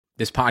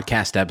This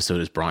podcast episode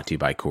is brought to you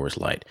by Coors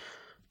Light.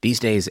 These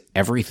days,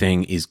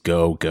 everything is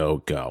go,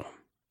 go, go.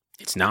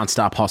 It's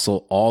nonstop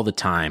hustle all the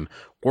time.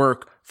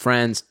 Work,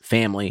 friends,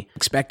 family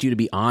expect you to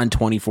be on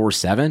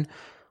 24/7.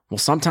 Well,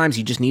 sometimes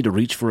you just need to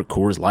reach for a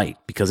Coors Light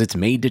because it's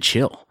made to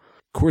chill.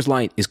 Coors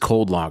Light is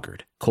cold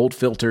lagered, cold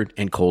filtered,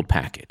 and cold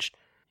packaged.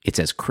 It's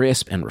as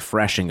crisp and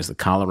refreshing as the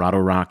Colorado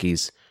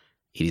Rockies.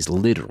 It is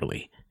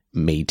literally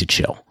made to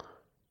chill.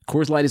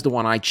 Coors Light is the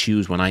one I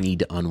choose when I need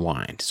to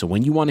unwind. So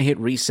when you want to hit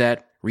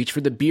reset, reach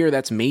for the beer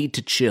that's made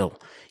to chill.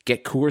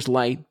 Get Coors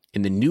Light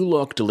in the new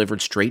look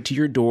delivered straight to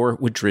your door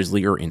with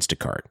Drizzly or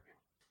Instacart.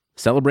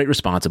 Celebrate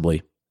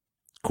responsibly.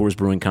 Coors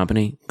Brewing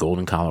Company,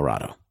 Golden,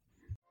 Colorado.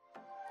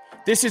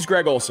 This is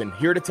Greg Olson,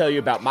 here to tell you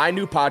about my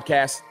new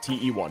podcast,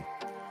 TE1.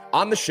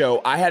 On the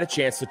show, I had a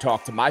chance to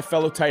talk to my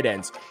fellow tight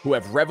ends who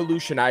have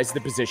revolutionized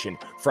the position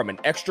from an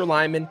extra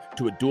lineman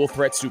to a dual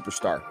threat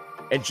superstar.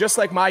 And just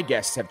like my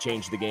guests have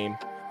changed the game,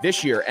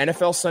 this year,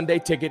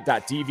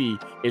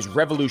 NFLSundayTicket.tv is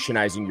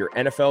revolutionizing your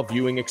NFL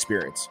viewing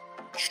experience.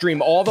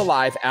 Stream all the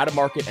live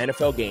out-of-market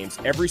NFL games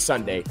every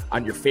Sunday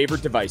on your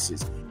favorite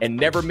devices and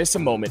never miss a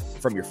moment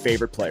from your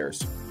favorite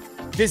players.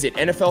 Visit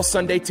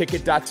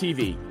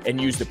NFLSundayTicket.tv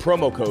and use the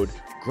promo code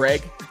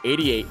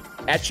GREG88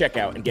 at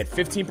checkout and get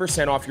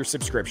 15% off your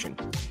subscription.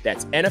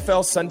 That's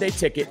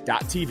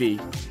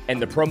NFLSundayTicket.tv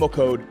and the promo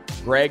code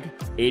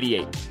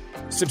GREG88.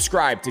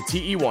 Subscribe to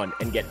TE1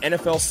 and get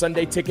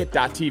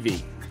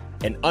NFLSundayTicket.tv.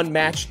 An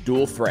unmatched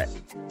dual threat.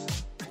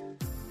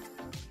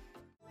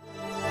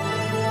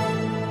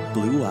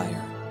 Blue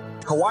Wire.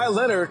 Kawhi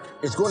Leonard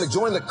is going to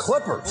join the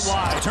Clippers.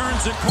 Kawhi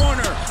turns the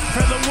corner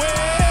for the win.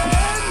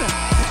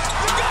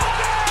 Got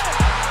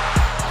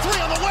it! 3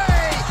 on the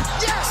way.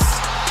 Yes!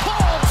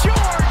 Paul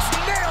George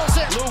nails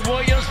it. Lou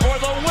Williams for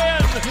the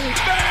win.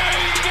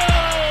 Bingo!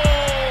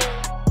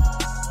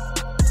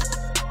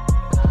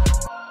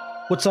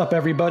 What's up,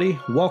 everybody?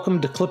 Welcome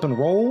to Clip and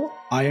Roll.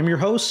 I am your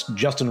host,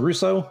 Justin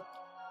Russo.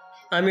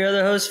 I'm your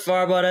other host,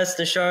 Farbod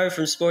Esnashari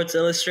from Sports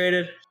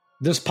Illustrated.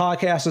 This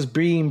podcast is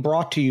being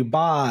brought to you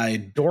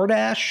by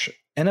DoorDash,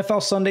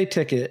 NFL Sunday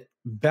Ticket,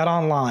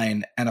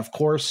 BetOnline, and of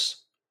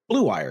course,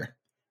 Blue Wire.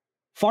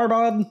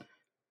 Farbod,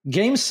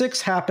 Game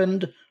 6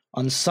 happened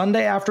on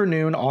Sunday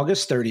afternoon,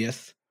 August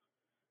 30th.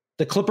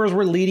 The Clippers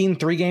were leading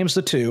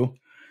 3-2.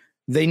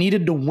 They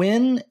needed to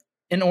win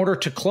in order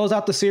to close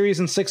out the series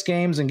in 6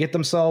 games and get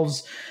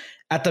themselves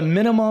at the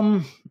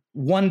minimum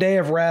 1 day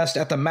of rest,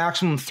 at the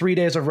maximum 3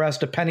 days of rest,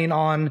 depending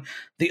on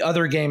the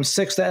other game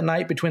 6 that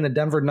night between the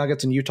Denver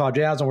Nuggets and Utah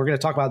Jazz. And we're going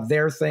to talk about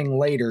their thing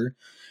later.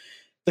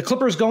 The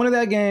Clippers go into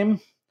that game.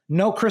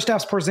 No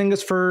Kristaps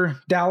Porzingis for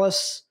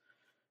Dallas.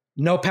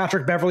 No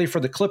Patrick Beverley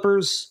for the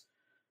Clippers.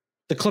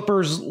 The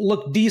Clippers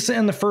look decent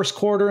in the first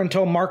quarter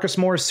until Marcus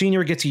Morris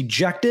Sr. gets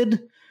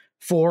ejected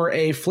for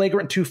a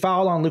flagrant 2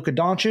 foul on Luka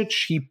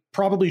Doncic. He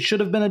probably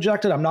should have been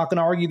ejected. I'm not going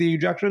to argue the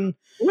ejection.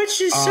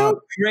 Which is so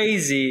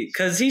crazy,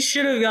 because he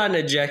should have gotten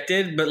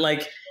ejected, but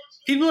like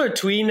people are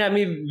tweeting at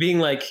me being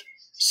like,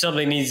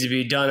 something needs to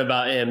be done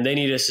about him. They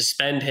need to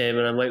suspend him.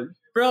 And I'm like,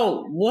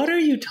 bro, what are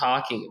you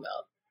talking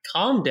about?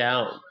 Calm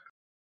down.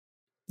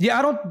 Yeah,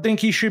 I don't think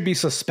he should be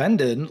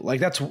suspended.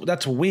 Like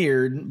that's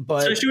weird.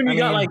 But especially when you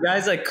got like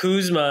guys like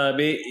Kuzma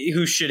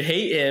who should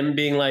hate him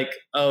being like,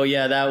 oh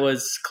yeah, that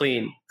was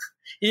clean.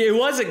 It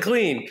wasn't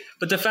clean,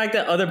 but the fact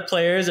that other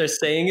players are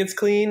saying it's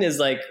clean is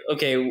like,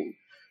 okay,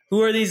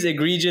 who are these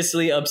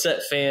egregiously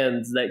upset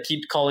fans that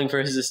keep calling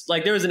for his?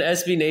 Like, there was an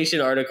SB Nation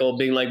article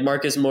being like,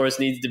 Marcus Morris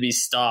needs to be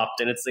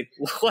stopped, and it's like,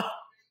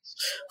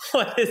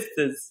 what is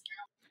this?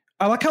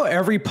 I like how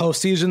every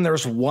postseason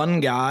there's one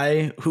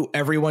guy who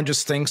everyone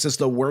just thinks is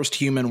the worst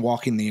human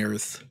walking the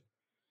earth.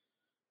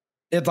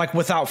 It's like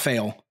without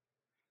fail.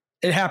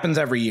 It happens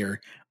every year.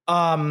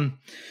 To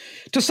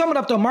sum it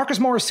up, though, Marcus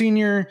Morris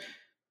Sr.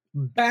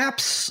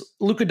 baps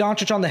Luka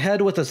Doncic on the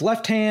head with his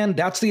left hand.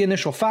 That's the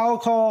initial foul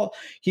call.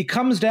 He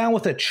comes down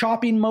with a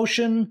chopping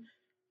motion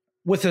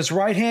with his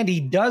right hand. He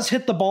does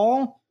hit the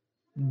ball.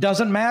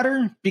 Doesn't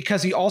matter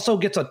because he also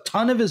gets a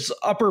ton of his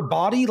upper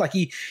body. Like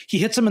he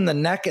hits him in the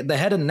neck, the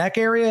head and neck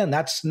area, and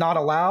that's not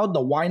allowed.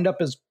 The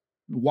windup is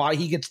why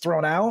he gets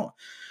thrown out.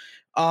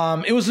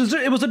 It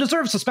was a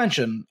deserved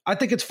suspension. I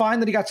think it's fine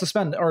that he got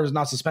suspended or is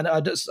not suspended.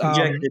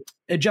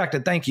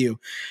 Ejected. Thank you.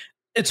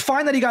 It's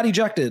fine that he got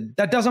ejected.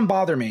 That doesn't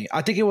bother me.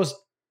 I think it was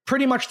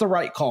pretty much the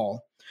right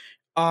call.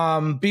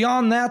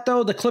 Beyond that,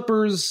 though, the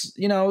Clippers,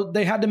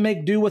 they had to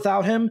make do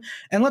without him.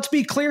 And let's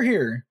be clear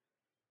here.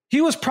 He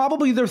was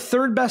probably their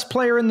third best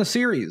player in the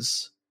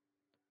series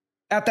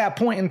at that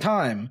point in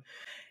time.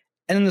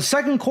 And in the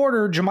second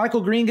quarter,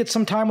 JaMychal Green gets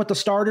some time with the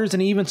starters,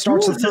 and he even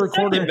starts the third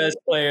quarter. Second best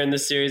player in the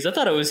series. I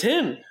thought it was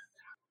him.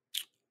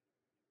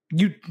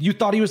 You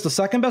thought he was the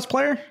second best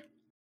player?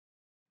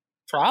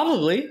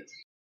 Probably.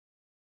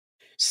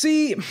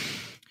 See,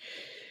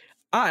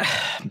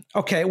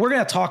 okay, we're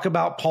going to talk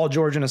about Paul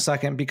George in a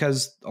second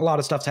because a lot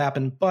of stuff's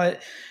happened,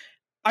 but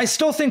I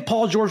still think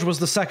Paul George was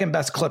the second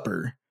best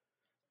Clipper.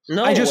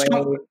 No, I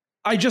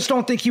just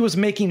don't think he was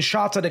making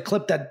shots at a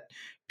clip that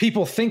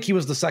people think he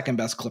was the second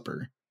best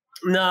Clipper.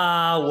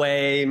 Nah,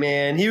 way,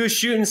 man. He was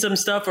shooting some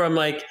stuff where I'm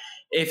like,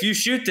 if you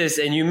shoot this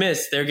and you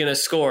miss, they're going to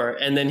score.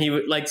 And then he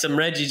would like some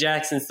Reggie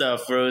Jackson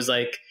stuff where it was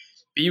like,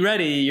 be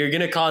ready, you're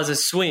going to cause a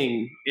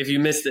swing if you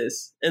miss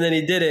this. And then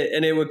he did it,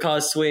 and it would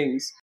cause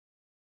swings.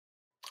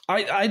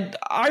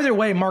 Either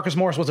way, Marcus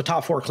Morris was a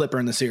top 4 Clipper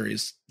in the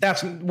series.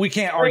 We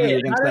can't argue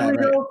against that. How did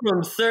we right? go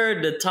from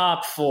third to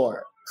top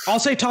 4? I'll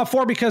say top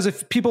 4 because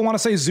if people want to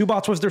say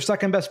Zubats was their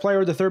second best player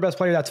or the third best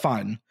player, that's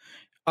fine.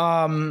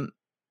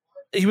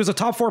 He was a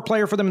top 4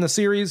 player for them in the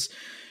series.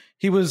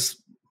 He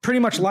was pretty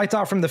much lights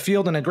out from the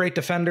field and a great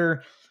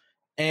defender.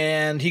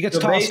 And he gets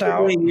tossed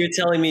out. You're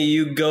telling me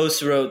you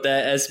ghost wrote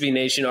that SB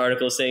Nation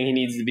article saying he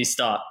needs to be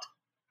stopped.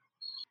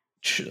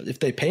 If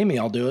they pay me,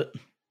 I'll do it.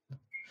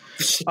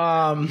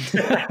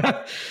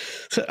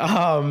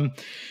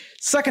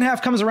 Second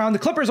half comes around. The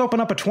Clippers open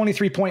up a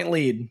 23-point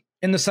lead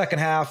in the second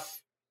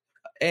half.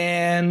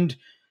 And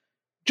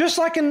just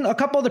like in a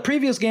couple of the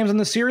previous games in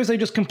the series, they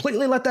just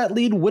completely let that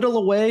lead whittle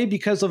away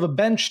because of a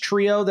bench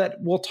trio that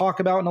we'll talk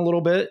about in a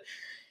little bit.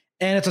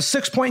 And it's a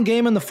 6-point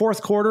game in the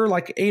fourth quarter,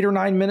 like 8 or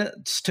 9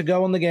 minutes to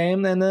go in the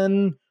game. And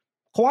then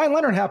Kawhi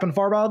Leonard happened,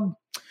 Farbod.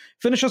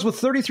 Finishes with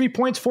 33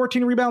 points,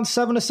 14 rebounds,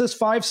 7 assists,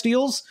 5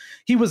 steals.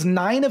 He was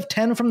 9 of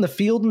 10 from the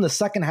field in the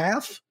second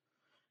half.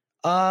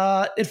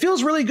 It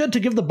feels really good to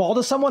give the ball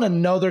to someone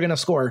and know they're going to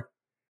score.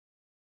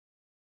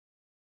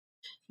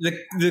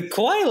 The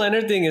Kawhi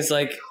Leonard thing is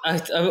like,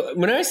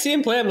 when I see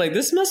him play, I'm like,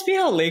 this must be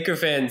how Laker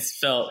fans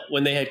felt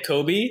when they had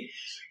Kobe.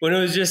 When it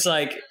was just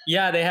like,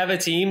 yeah, they have a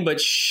team, but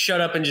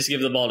shut up and just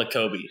give the ball to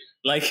Kobe.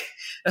 Like,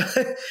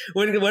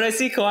 when I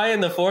see Kawhi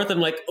in the fourth, I'm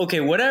like, okay,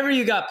 whatever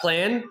you got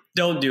planned,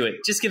 don't do it.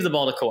 Just give the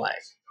ball to Kawhi.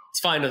 It's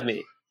fine with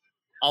me.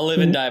 I'll live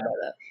and die by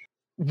that.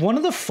 One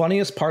of the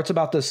funniest parts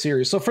about this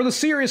series. So for the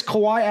series,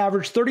 Kawhi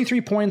averaged 33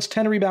 points,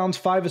 10 rebounds,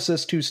 5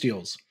 assists, 2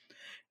 steals.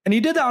 And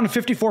he did that on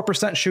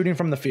 54% shooting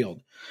from the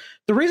field.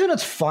 The reason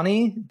it's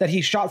funny that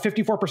he shot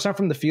 54%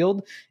 from the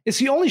field is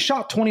he only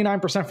shot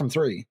 29% from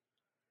 3.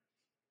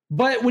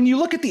 But when you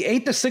look at the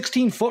 8 to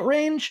 16 foot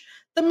range,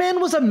 the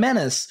man was a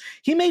menace.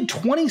 He made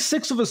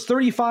 26 of his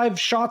 35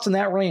 shots in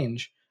that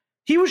range.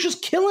 He was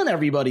just killing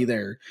everybody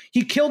there.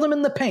 He killed them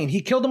in the paint. He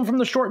killed them from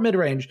the short mid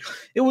range.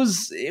 It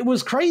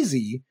was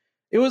crazy.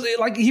 It was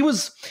like he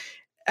was,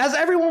 as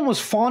everyone was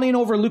fawning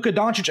over Luka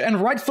Doncic, and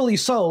rightfully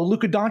so.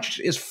 Luka Doncic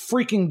is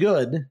freaking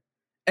good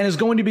and is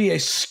going to be a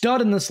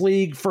stud in this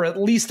league for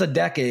at least a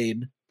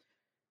decade.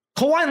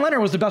 Kawhi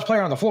Leonard was the best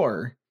player on the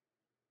floor.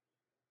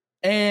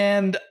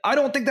 And I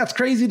don't think that's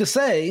crazy to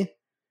say,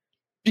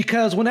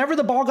 because whenever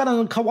the ball got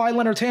in Kawhi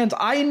Leonard's hands,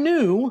 I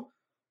knew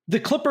the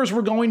Clippers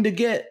were going to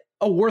get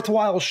a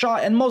worthwhile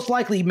shot and most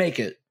likely make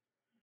it.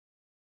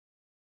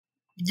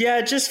 Yeah,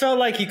 it just felt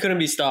like he couldn't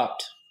be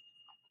stopped.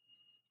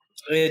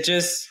 And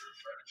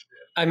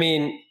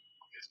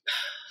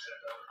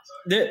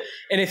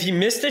if he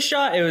missed a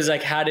shot, it was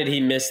like, how did he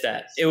miss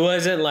that? It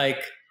wasn't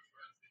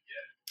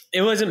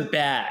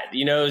bad.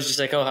 You know, it was just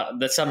like,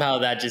 somehow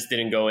that just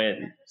didn't go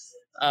in.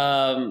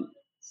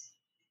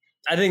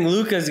 I think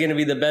Luka is going to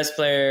be the best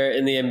player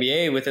in the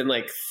NBA within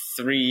like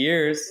 3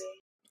 years.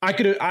 I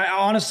could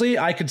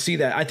see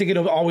that. I think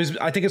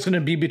it's going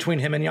to be between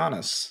him and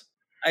Giannis.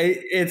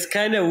 It's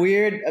kind of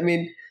weird. I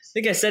mean, I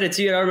think I said it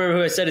to you. I don't remember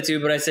who I said it to,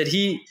 but I said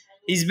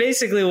he's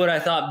basically what I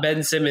thought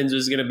Ben Simmons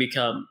was going to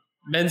become.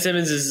 Ben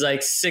Simmons is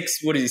like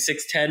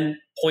 6'10"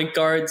 point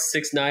guard,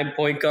 6'9"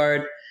 point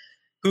guard,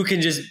 who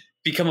can just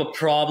become a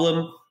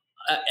problem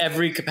at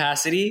every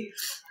capacity.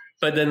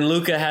 But then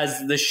Luka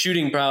has the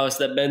shooting prowess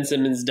that Ben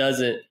Simmons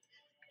doesn't.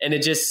 And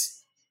it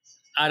just,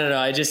 I don't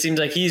know. It just seems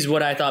like he's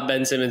what I thought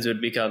Ben Simmons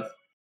would become.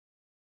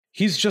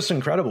 He's just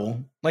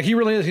incredible. Like, he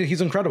really is.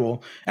 He's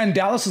incredible. And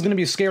Dallas is going to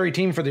be a scary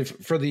team for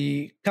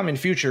the coming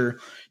future,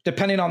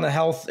 depending on the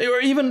health. Or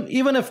even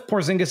if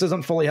Porzingis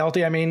isn't fully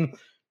healthy, I mean,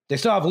 they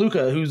still have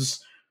Luka,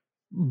 who's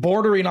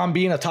bordering on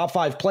being a top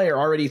 5 player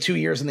already 2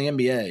 years in the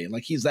NBA.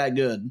 Like, he's that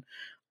good.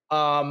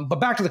 But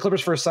back to the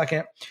Clippers for a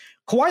second.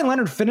 Kawhi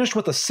Leonard finished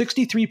with a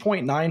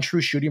 63.9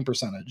 true shooting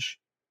percentage.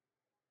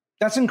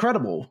 That's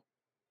incredible.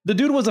 The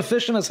dude was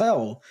efficient as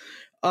hell.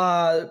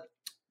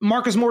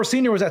 Marcus Morris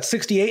Sr. was at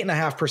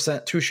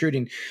 68.5% true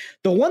shooting.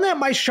 The one that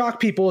might shock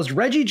people is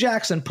Reggie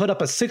Jackson put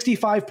up a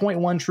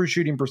 65.1 true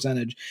shooting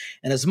percentage.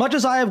 And as much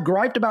as I have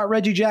griped about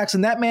Reggie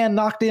Jackson, that man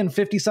knocked in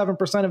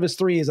 57% of his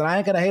threes, and I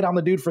ain't going to hate on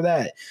the dude for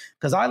that,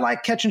 because I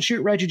like catch and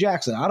shoot Reggie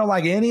Jackson. I don't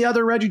like any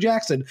other Reggie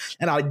Jackson,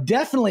 and I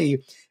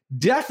definitely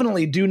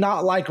do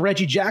not like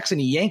Reggie Jackson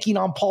yanking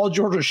on Paul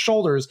George's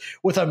shoulders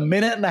with a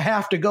minute and a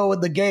half to go in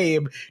the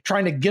game,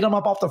 trying to get him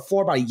up off the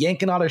floor by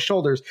yanking on his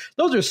shoulders.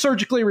 Those are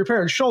surgically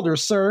repaired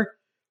shoulders, sir.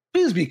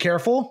 Please be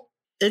careful.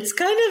 It's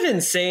kind of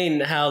insane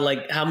how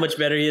much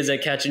better he is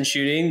at catch and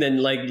shooting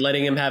than like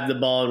letting him have the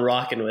ball and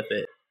rocking with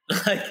it.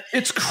 Like,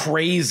 it's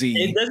crazy.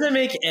 It doesn't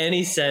make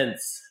any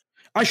sense.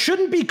 I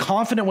shouldn't be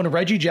confident when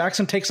Reggie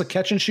Jackson takes a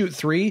catch and shoot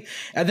 3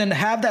 and then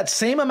have that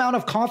same amount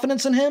of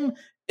confidence in him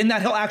in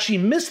that he'll actually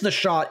miss the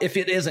shot if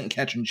it isn't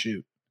catch and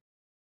shoot.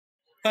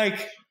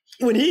 Like,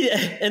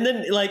 And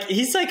then like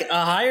he's like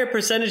a higher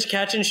percentage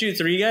catch and shoot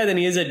 3 guy than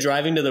he is at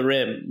driving to the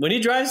rim. When he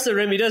drives to the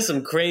rim, he does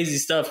some crazy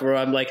stuff where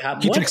I'm like,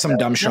 he takes some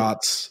dumb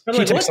shots.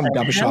 He takes some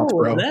dumb shots,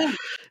 bro.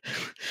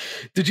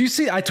 Did you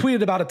see? I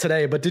tweeted about it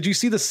today, but did you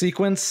see the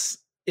sequence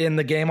in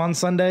the game on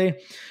Sunday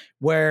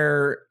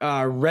where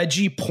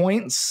Reggie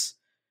points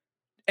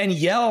and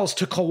yells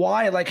to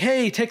Kawhi like,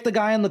 "Hey, take the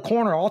guy in the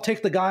corner. I'll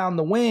take the guy on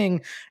the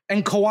wing,"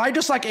 and Kawhi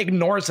just like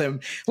ignores him.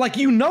 Like,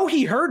 you know,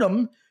 he heard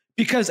him.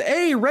 Because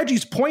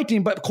Reggie's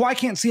pointing, but Kawhi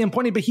can't see him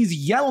pointing, but he's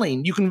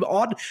yelling. You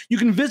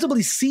can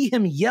visibly see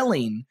him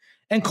yelling,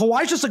 and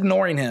Kawhi's just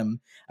ignoring him.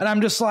 And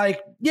I'm just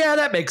like, yeah,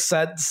 that makes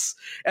sense.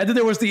 And then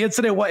there was the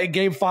incident in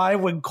Game 5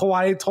 when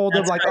Kawhi told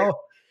him like, "Oh,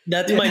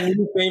 that's my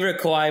new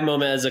favorite Kawhi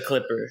moment as a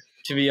Clipper."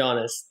 To be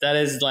honest,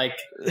 that's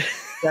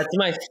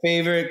my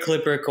favorite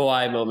Clipper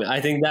Kawhi moment.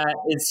 I think that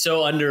it's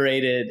so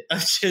underrated of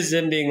just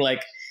him being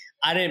like,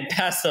 "I didn't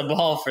pass the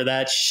ball for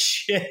that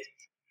shit."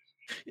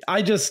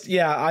 I've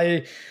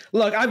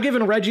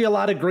given Reggie a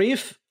lot of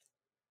grief,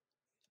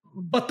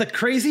 but the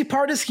crazy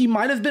part is he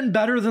might have been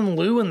better than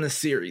Lou in this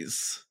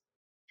series.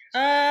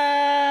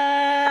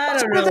 I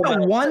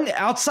don't know.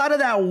 Outside of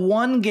that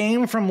one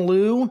game from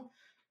Lou,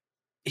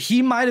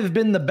 he might have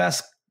been the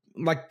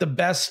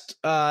best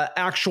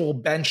actual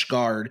bench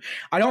guard.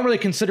 I don't really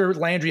consider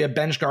Landry a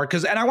bench guard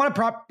and I want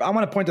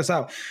to point this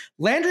out.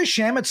 Landry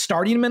Shamet's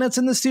starting minutes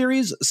in the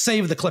series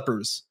saved the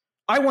Clippers.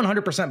 I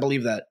 100%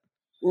 believe that.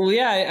 Well,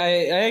 yeah,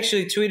 I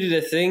actually tweeted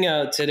a thing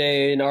out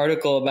today, an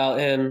article about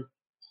him.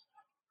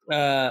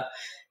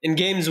 In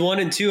games 1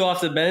 and 2 off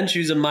the bench, he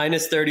was a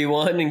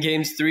 -31. In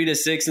games 3 to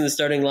 6 in the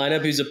starting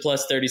lineup, he was a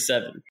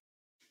 +37.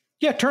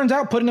 Yeah, it turns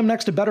out putting him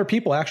next to better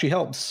people actually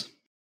helps.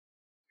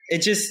 I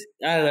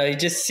don't know. He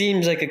just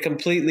seems like a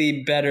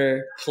completely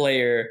better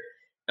player.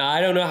 Now,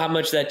 I don't know how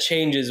much that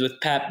changes with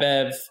Pat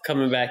Bev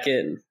coming back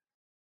in.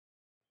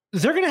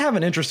 They're going to have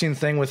an interesting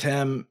thing with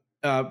him,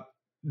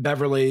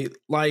 Beverly.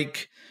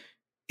 Like,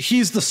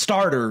 he's the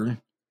starter,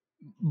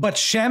 but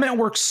Shamet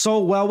works so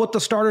well with the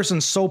starters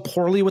and so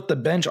poorly with the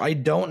bench. I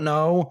don't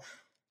know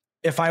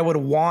if I would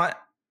want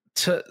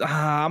to.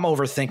 I'm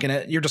overthinking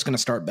it. You're just going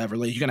to start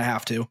Beverly. You're going to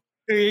have to.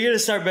 You're going to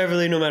start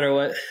Beverly no matter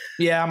what.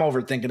 Yeah, I'm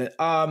overthinking it.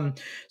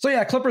 So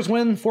yeah, Clippers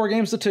win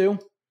 4-2.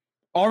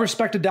 All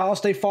respect to Dallas.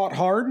 They fought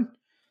hard.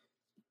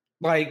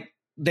 Like,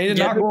 they did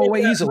not go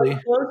away easily.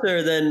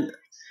 Closer than,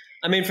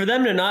 for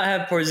them to not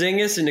have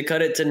Porzingis and to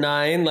cut it to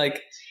 9,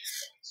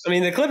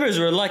 the Clippers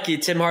were lucky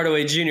Tim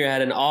Hardaway Jr.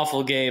 had an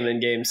awful game in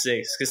Game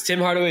 6 because Tim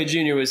Hardaway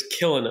Jr. was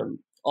killing them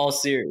all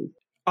series.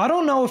 I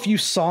don't know if you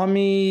saw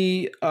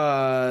me.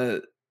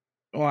 I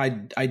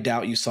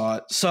doubt you saw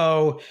it.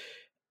 So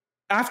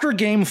after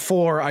Game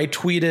 4, I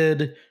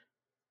tweeted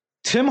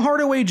Tim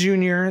Hardaway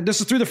Jr. This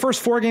is through the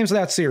first 4 games of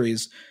that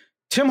series.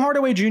 Tim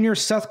Hardaway Jr.,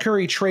 Seth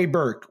Curry, Trey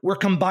Burke were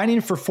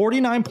combining for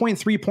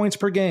 49.3 points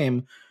per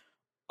game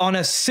on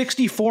a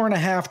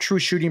 64.5 true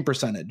shooting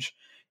percentage.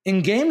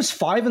 In games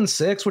 5 and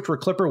 6, which were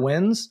Clipper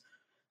wins,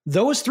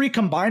 those 3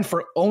 combined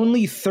for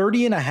only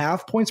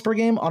 30.5 points per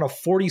game on a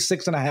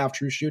 46.5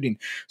 true shooting.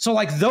 So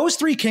those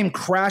 3 came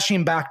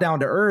crashing back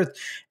down to earth.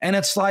 And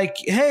it's like,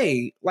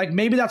 hey,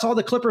 maybe that's all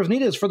the Clippers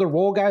need is for the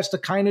role guys to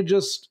kind of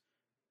just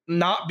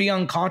not be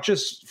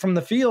unconscious from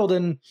the field.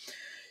 And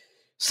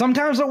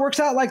sometimes it works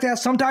out like that.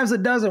 Sometimes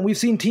it doesn't. We've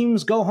seen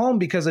teams go home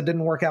because it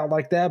didn't work out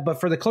like that. But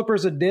for the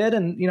Clippers, it did.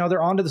 And,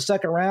 they're on to the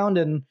second round.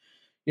 And,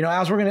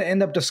 as we're going to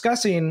end up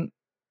discussing,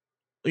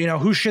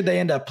 who should they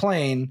end up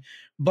playing?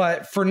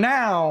 But for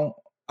now,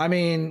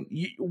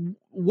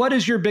 what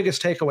is your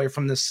biggest takeaway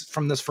from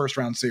this first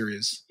round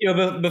series?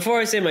 But before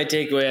I say my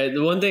takeaway,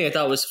 the one thing I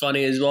thought was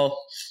funny as well,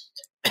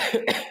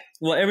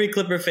 every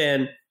Clipper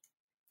fan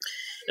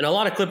and a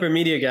lot of Clipper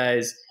media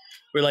guys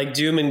were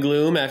doom and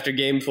gloom after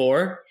Game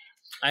 4.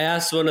 I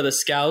asked one of the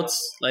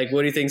scouts, what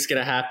do you think's going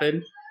to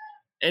happen?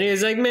 And he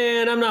was like,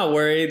 man, I'm not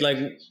worried.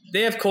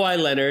 They have Kawhi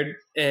Leonard,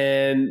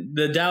 and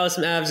the Dallas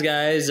Mavs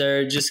guys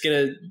are just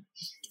going to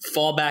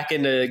fall back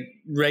into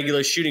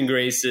regular shooting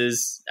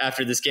graces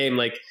after this game.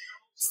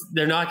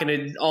 They're not going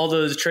to – all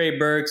those Trey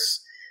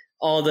Burks,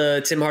 all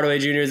the Tim Hardaway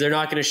Jr.'s, they're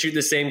not going to shoot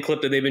the same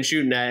clip that they've been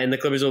shooting at, and the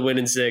Clippers will win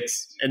in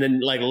 6. And then,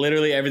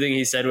 literally everything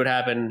he said would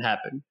happen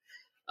happened.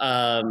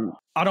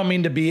 I don't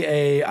mean to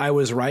be I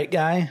was right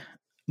guy,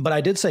 but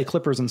I did say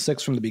Clippers in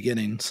 6 from the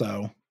beginning,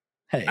 so –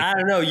 hey. I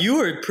don't know. You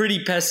were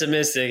pretty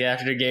pessimistic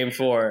after Game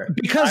 4.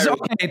 Because,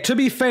 to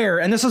be fair,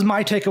 and this is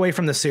my takeaway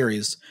from the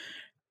series,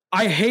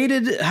 I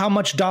hated how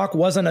much Doc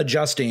wasn't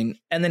adjusting,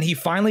 and then he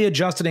finally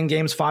adjusted in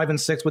Games 5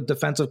 and 6 with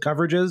defensive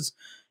coverages,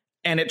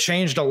 and it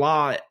changed a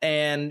lot.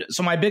 And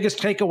so my biggest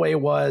takeaway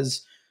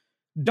was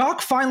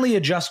Doc finally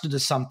adjusted to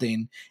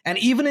something. And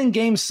even in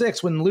Game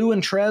 6, when Lou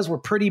and Trez were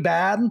pretty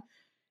bad,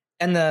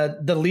 and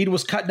the lead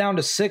was cut down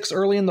to 6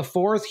 early in the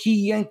 4th,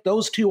 he yanked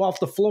those 2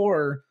 off the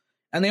floor.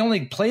 And they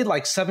only played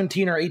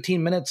 17 or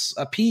 18 minutes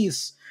a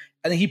piece.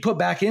 And then he put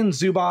back in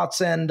Zubats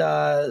and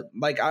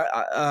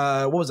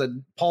what was it?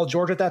 Paul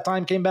George at that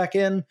time came back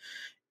in.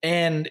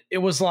 And it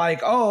was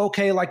like, oh,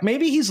 okay, like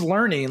maybe he's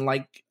learning.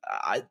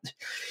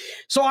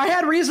 So I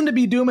had reason to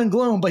be doom and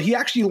gloom, but he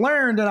actually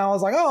learned, and I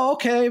was like, oh,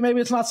 okay,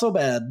 maybe it's not so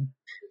bad.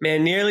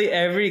 Man, nearly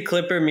every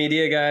Clipper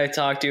media guy I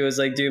talked to was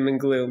like doom and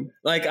gloom.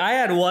 Like I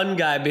had one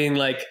guy being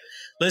like,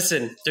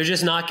 listen, they're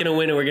just not going to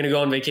win and we're going to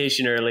go on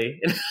vacation early.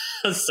 And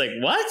I was like,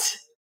 what?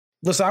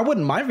 Listen, I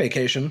wouldn't mind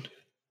vacation.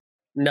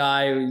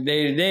 No,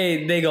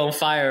 they going to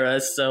fire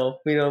us, so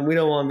we don't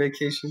want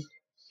vacation.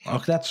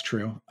 Oh, that's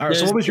true. All right,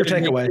 so what was your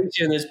takeaway?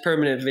 There's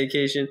permanent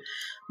vacation.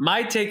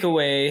 My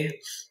takeaway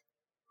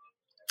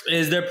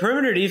is their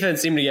perimeter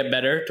defense seemed to get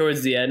better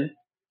towards the end.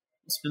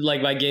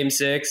 Like by game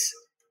 6.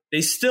 They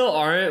still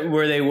aren't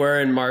where they were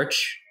in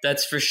March,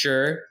 that's for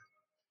sure.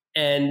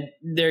 And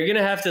they're going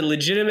to have to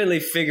legitimately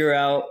figure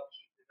out,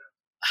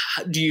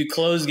 do you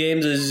close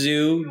games with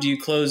Zoo? Do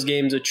you close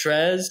games with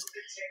Trez?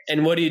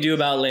 And what do you do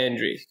about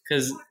Landry?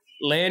 Because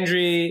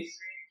Landry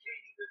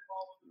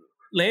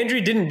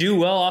didn't do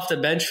well off the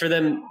bench for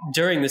them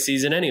during the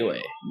season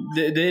anyway.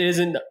 It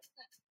isn't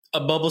a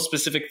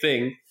bubble-specific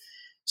thing.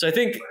 So I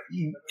think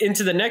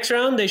into the next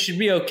round, they should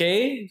be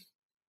okay.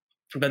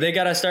 But they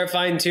got to start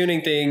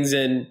fine-tuning things.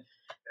 And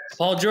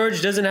Paul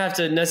George doesn't have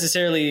to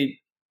necessarily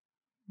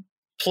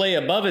play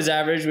above his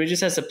average, but he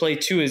just has to play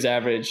to his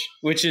average,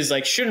 which is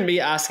like shouldn't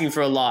be asking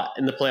for a lot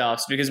in the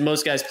playoffs because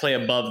most guys play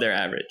above their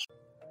average.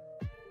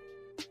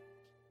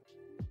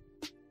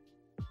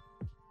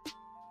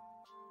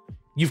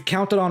 You've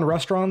counted on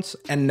restaurants,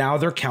 and now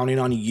they're counting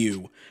on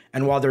you.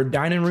 And while their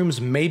dining rooms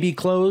may be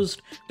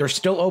closed, they're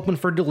still open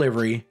for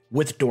delivery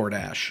with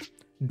DoorDash.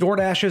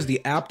 DoorDash is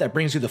the app that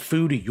brings you the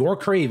food you're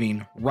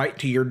craving right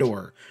to your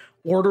door.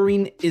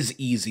 Ordering is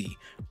easy.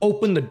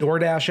 Open the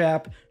DoorDash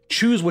app,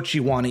 choose what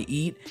you want to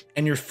eat,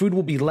 and your food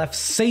will be left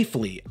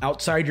safely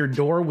outside your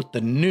door with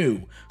the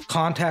new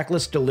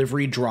contactless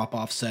delivery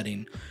drop-off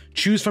setting.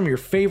 Choose from your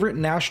favorite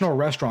national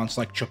restaurants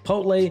like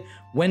Chipotle,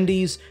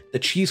 Wendy's, The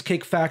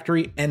Cheesecake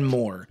Factory, and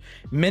more.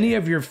 Many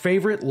of your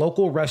favorite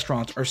local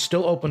restaurants are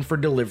still open for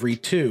delivery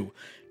too.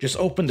 Just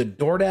open the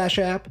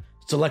DoorDash app,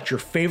 select your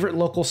favorite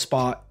local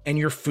spot, and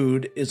your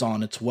food is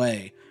on its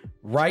way.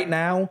 Right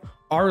now,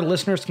 our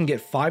listeners can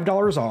get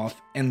 $5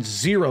 off and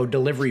 0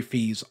 delivery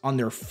fees on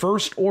their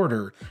first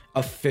order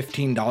of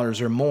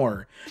 $15 or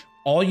more.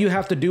 All you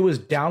have to do is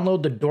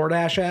download the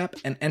DoorDash app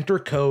and enter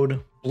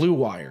code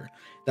BLUEWIRE.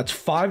 That's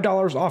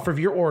 $5 off of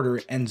your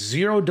order and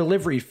 0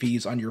 delivery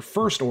fees on your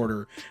first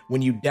order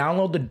when you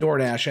download the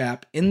DoorDash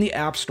app in the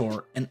App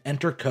Store and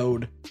enter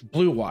code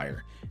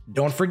BLUEWIRE.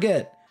 Don't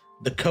forget,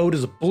 the code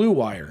is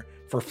BLUEWIRE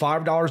for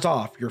 $5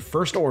 off your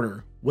first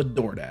order with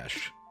DoorDash.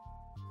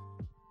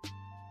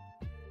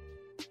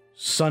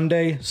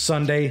 Sundays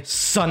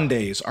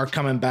are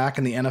coming back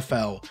in the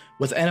NFL.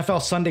 With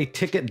NFL Sunday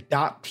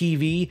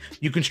Ticket.tv,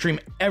 you can stream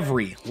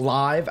every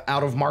live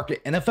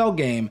out-of-market NFL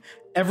game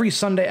every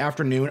Sunday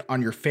afternoon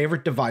on your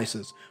favorite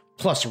devices,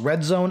 plus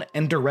Red Zone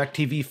and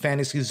DirecTV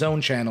Fantasy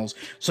Zone channels,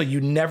 so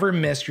you never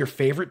miss your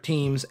favorite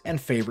teams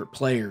and favorite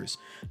players.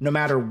 No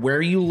matter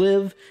where you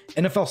live,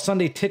 NFL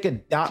Sunday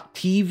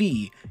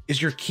Ticket.tv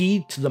is your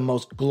key to the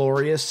most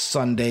glorious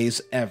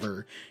Sundays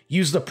ever.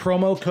 Use the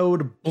promo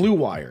code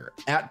BLUEWIRE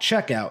at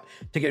checkout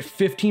to get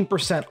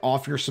 15%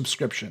 off your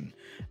subscription.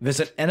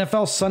 Visit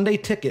NFL Sunday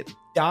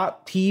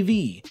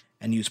Ticket.tv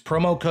and use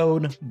promo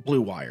code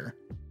BLUEWIRE.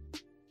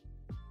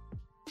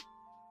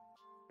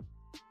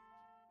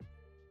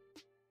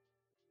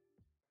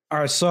 All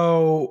right,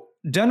 so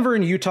Denver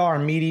and Utah are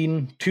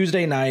meeting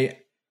Tuesday night.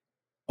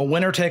 A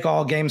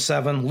winner-take-all Game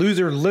 7.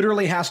 Loser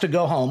literally has to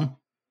go home.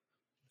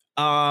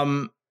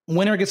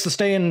 Winner gets to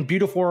stay in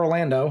beautiful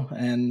Orlando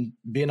and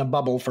be in a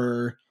bubble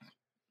for,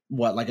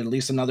 at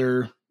least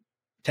another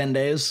 10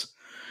 days.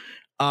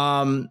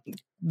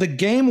 The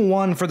Game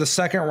 1 for the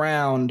second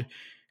round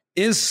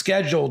is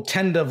scheduled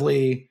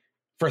tentatively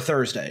for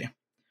Thursday,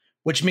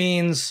 which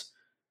means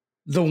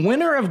the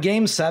winner of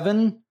Game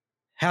 7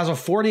 has a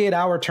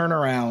 48-hour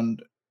turnaround,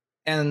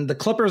 and the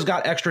Clippers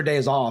got extra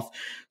days off.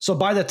 So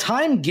by the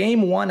time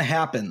Game 1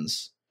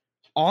 happens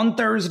on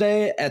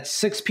Thursday at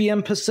 6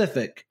 p.m.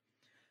 Pacific,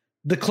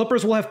 the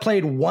Clippers will have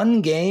played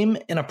one game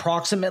in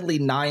approximately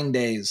 9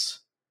 days.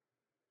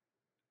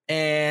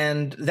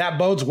 And that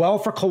bodes well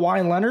for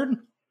Kawhi Leonard.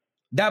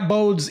 That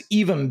bodes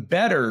even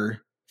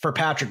better for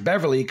Patrick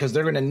Beverley because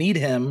they're going to need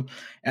him.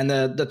 And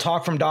the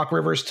talk from Doc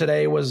Rivers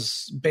today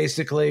was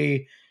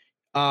basically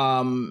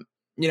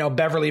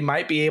Beverley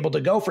might be able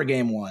to go for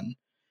Game 1.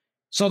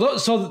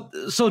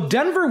 So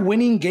Denver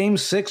winning Game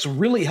 6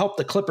 really helped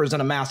the Clippers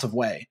in a massive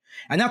way.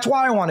 And that's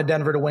why I wanted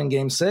Denver to win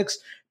Game 6,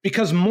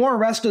 because more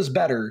rest is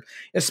better,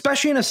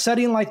 especially in a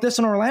setting like this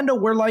in Orlando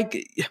where,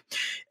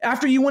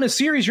 after you win a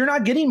series, you're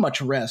not getting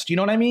much rest. You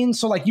know what I mean?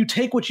 So, you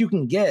take what you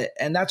can get.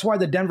 And that's why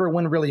the Denver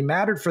win really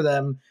mattered for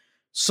them.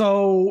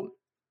 So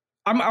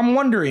I'm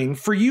wondering,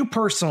 for you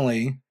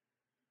personally,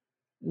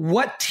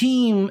 what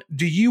team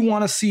do you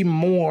want to see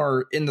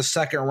more in the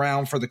second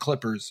round for the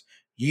Clippers?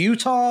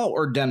 Utah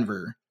or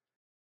Denver?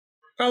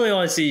 Probably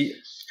want to see.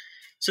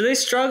 So they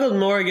struggled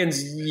more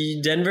against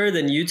Denver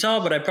than Utah,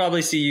 but I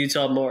probably see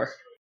Utah more.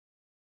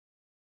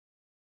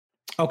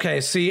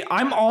 Okay, see,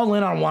 I'm all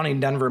in on wanting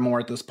Denver more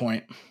at this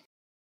point.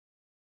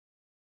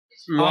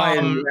 Why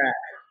is that?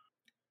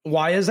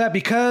 Why is that?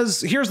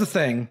 Because here's the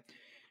thing.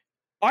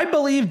 I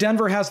believe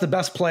Denver has the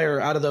best player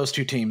out of those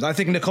two teams. I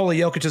think Nikola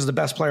Jokic is the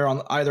best player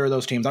on either of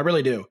those teams. I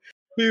really do.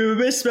 You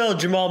misspelled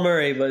Jamal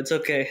Murray, but it's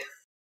okay.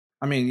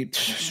 I mean,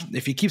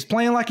 if he keeps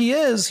playing like he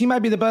is, he might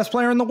be the best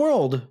player in the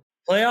world.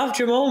 Playoff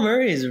Jamal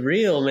Murray is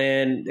real,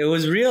 man. It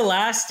was real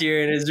last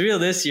year and it's real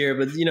this year,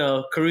 but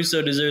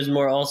Caruso deserves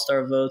more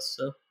All-Star votes,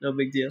 so no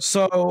big deal.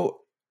 So,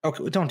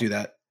 okay, don't do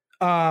that.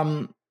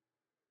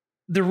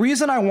 The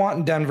reason I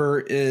want Denver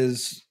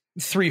is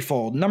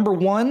threefold. Number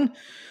one,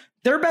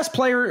 their best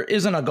player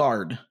isn't a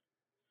guard,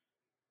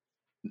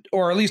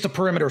 or at least a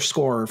perimeter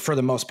scorer for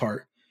the most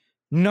part.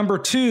 Number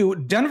two,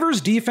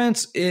 Denver's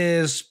defense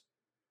is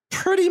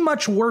pretty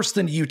much worse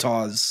than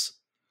Utah's.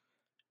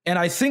 And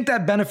I think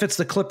that benefits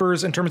the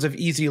Clippers in terms of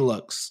easy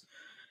looks.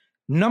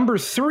 Number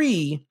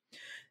three,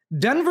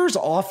 Denver's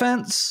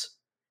offense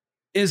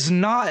is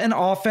not an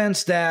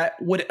offense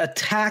that would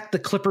attack the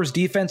Clippers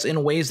defense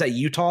in ways that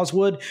Utah's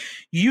would.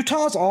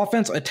 Utah's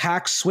offense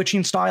attacks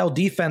switching style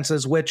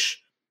defenses,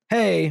 which,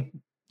 hey,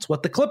 it's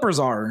what the Clippers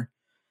are.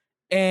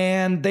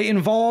 And they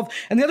involve,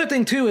 and the other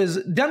thing too is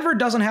Denver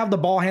doesn't have the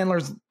ball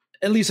handlers,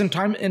 at least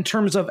in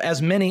terms of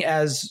as many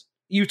as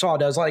Utah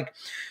does. Like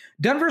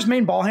Denver's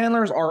main ball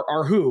handlers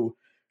are who?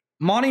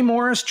 Monty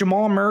Morris,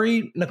 Jamal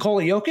Murray,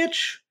 Nikola Jokic.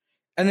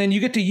 And then you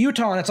get to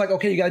Utah and it's like,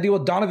 okay, you got to deal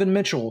with Donovan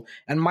Mitchell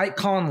and Mike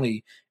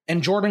Conley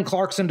and Jordan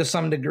Clarkson to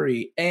some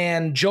degree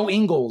and Joe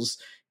Ingles.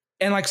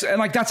 And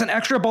like that's an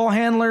extra ball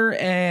handler,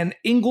 and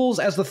Ingles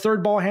as the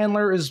third ball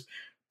handler is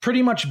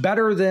pretty much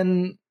better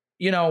than,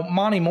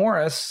 Monty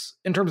Morris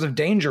in terms of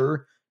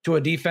danger to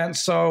a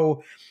defense.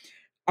 So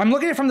I'm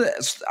looking at it from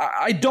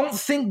I don't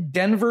think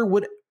Denver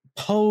would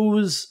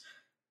pose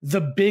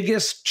the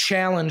biggest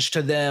challenge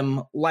to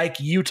them like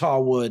Utah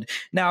would.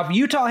 Now, if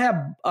Utah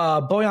had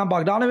Bojan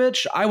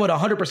Bogdanovic, I would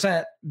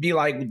 100% be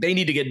like, they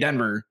need to get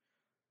Denver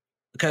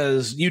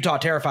because Utah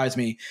terrifies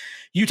me.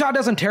 Utah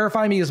doesn't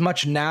terrify me as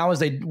much now as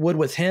they would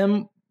with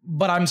him,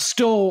 but I'm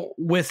still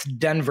with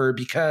Denver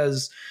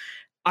because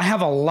I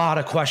have a lot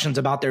of questions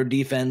about their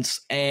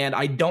defense, and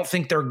I don't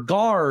think their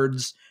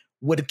guards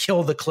would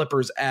kill the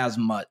Clippers as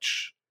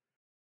much.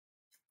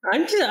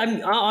 I'm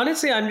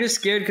just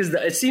scared because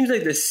it seems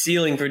like the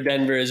ceiling for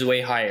Denver is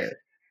way higher.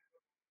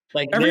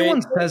 Like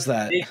everyone says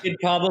that they could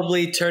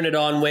probably turn it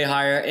on way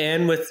higher,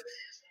 and with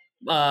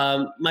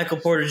Michael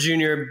Porter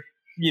Jr.,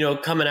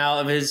 coming out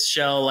of his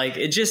shell, like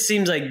it just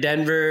seems like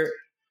Denver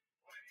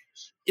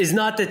is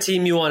not the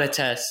team you want to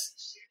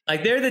test.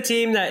 Like they're the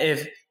team that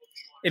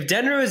if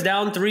Denver was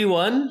down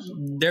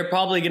 3-1, they're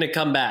probably going to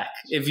come back.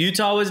 If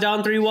Utah was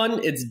down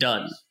 3-1, it's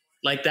done.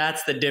 Like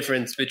that's the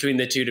difference between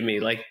the two to me.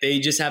 Like they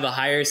just have a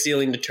higher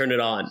ceiling to turn it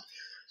on.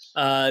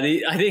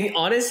 I think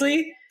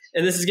honestly,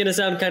 and this is going to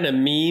sound kind of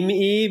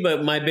meme-y,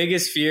 but my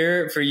biggest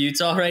fear for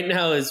Utah right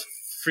now is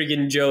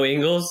freaking Joe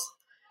Ingles.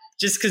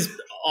 Just because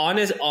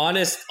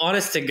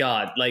honest to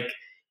God, like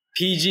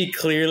PG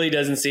clearly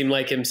doesn't seem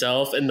like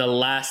himself. And the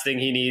last thing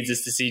he needs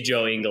is to see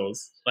Joe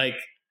Ingles. Like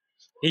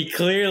he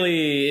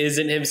clearly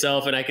isn't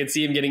himself. And I could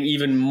see him getting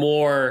even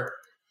more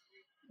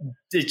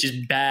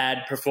just bad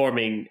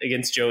performing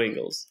against Joe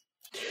Ingles.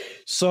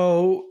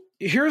 So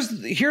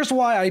here's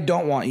why I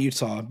don't want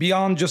Utah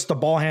beyond just the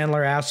ball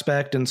handler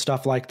aspect and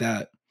stuff like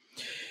that.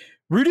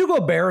 Rudy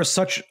Gobert is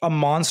such a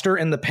monster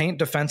in the paint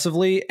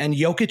defensively, and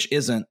Jokic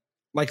isn't.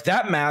 Like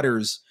that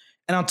matters.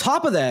 And on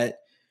top of that,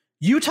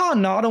 Utah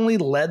not only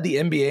led the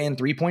NBA in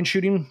 3-point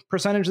shooting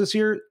percentage this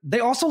year, they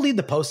also lead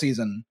the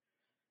postseason.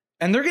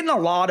 And they're getting a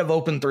lot of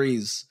open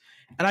threes.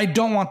 And I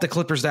don't want the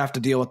Clippers to have to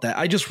deal with that.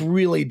 I just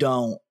really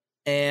don't.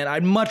 And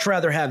I'd much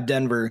rather have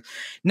Denver.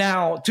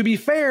 Now, to be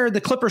fair,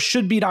 the Clippers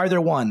should beat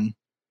either one.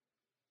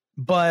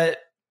 But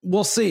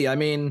we'll see. I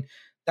mean,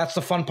 that's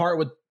the fun part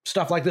with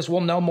stuff like this.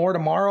 We'll know more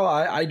tomorrow.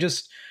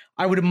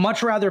 I would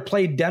much rather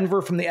play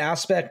Denver from the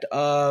aspect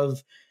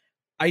of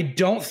I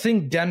don't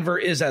think Denver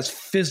is as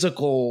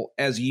physical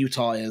as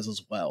Utah is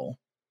as well.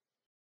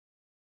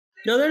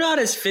 No, they're not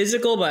as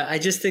physical, but I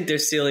just think their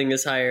ceiling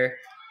is higher.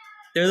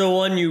 They're the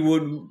one you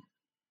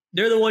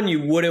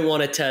wouldn't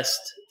want to test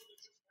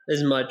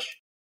as much.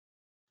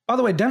 By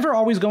the way, Denver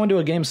always going to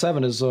a Game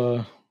 7 is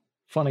a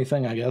funny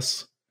thing, I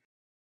guess.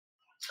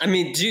 I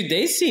mean, dude,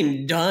 they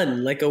seemed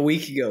done like a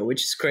week ago,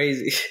 which is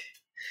crazy.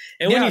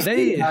 And when you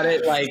think about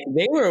it, like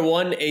they were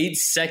 1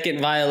 8-second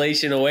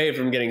violation away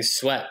from getting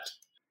swept.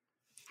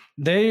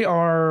 They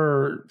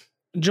are.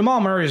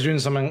 Jamal Murray is doing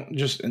something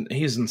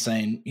he's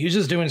insane. He's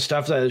just doing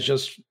stuff that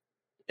is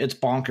it's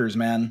bonkers,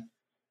 man.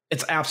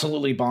 It's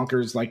absolutely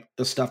bonkers, like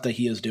the stuff that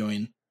he is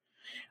doing.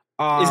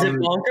 Is it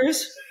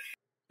bonkers?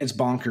 It's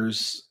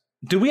bonkers.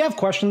 Do we have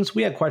questions?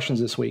 We had questions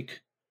this week.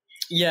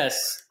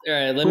 Yes. All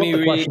right, let me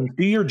read. Questions.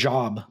 Do your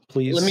job,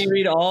 please. Let me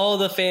read all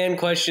the fan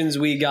questions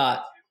we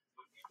got.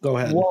 Go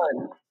ahead. 1.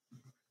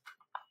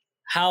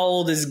 How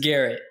old is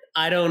Garrett?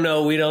 I don't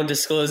know. We don't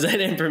disclose that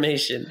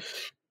information.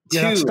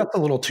 Yeah, that's a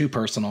little too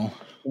personal.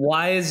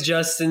 Why is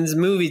Justin's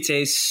movie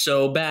taste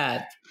so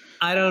bad?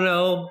 I don't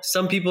know.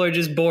 Some people are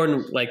just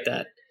born like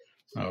that.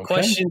 Okay.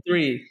 Question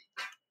 3.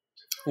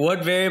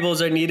 What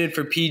variables are needed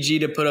for PG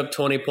to put up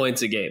 20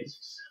 points a game?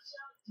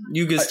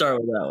 You can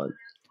start with that one.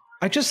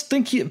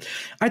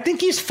 I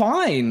think he's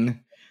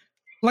fine.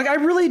 Like, I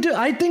really do.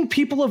 I think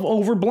people have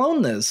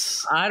overblown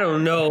this. I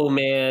don't know,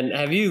 man.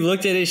 Have you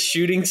looked at his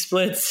shooting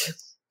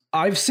splits?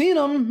 I've seen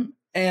him,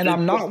 and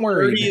I'm not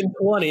worried. 30 and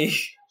 20.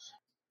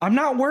 I'm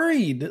not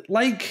worried.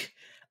 Like,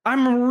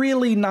 I'm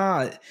really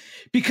not.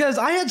 Because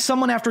I had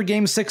someone after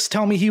Game 6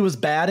 tell me he was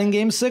bad in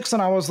Game 6,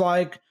 and I was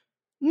like,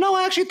 no,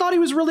 I actually thought he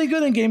was really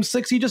good in Game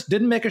 6. He just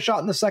didn't make a shot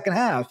in the second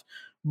half.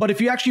 But if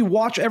you actually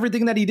watch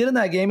everything that he did in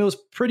that game, it was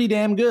pretty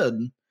damn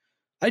good.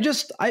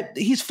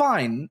 He's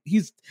fine.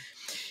 He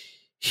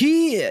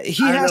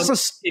has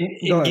to.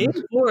 In Game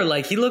 4,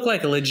 like, he looked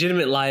like a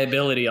legitimate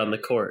liability on the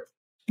court.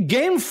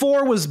 Game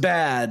 4 was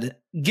bad.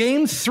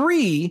 Game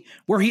 3,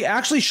 where he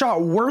actually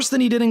shot worse than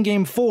he did in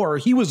Game 4,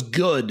 he was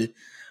good,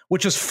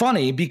 which is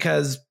funny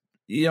because,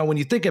 you know, when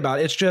you think about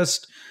it, it's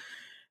just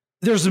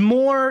there's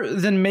more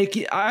than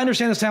making. I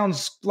understand it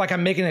sounds like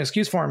I'm making an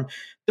excuse for him.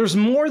 There's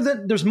more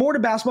to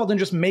basketball than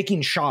just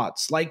making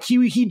shots. Like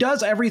he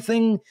does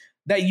everything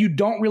that you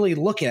don't really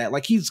look at.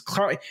 Like he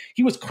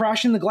was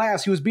crashing the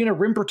glass. He was being a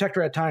rim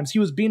protector at times. He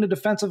was being a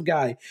defensive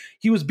guy.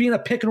 He was being a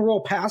pick and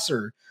roll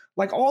passer.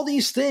 Like all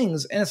these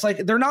things, and it's like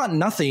they're not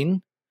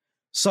nothing.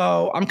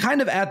 So I'm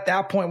kind of at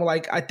that point where,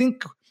 like, I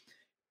think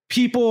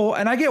people,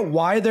 and I get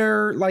why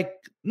they're like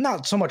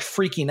not so much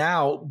freaking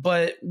out,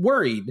 but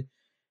worried.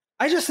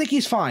 I just think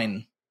he's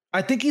fine.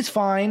 I think he's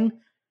fine.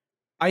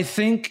 I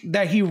think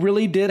that he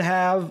really did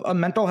have a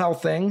mental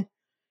health thing,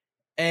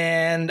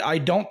 and I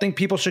don't think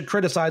people should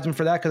criticize him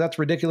for that because that's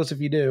ridiculous if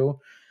you do.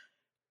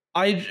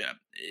 I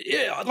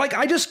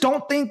just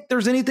don't think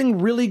there's anything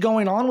really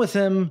going on with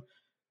him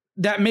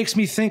that makes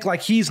me think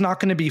like he's not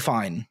going to be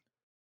fine.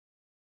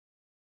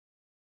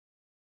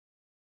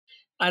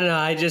 I don't know.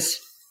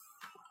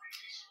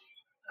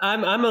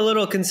 I'm a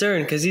little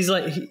concerned because he's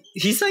like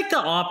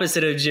the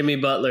opposite of Jimmy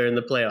Butler in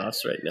the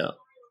playoffs right now.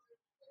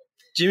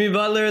 Jimmy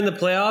Butler in the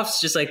playoffs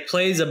just like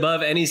plays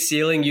above any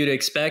ceiling you'd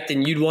expect,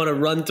 and you'd want to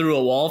run through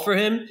a wall for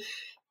him.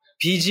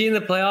 PG in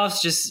the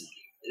playoffs,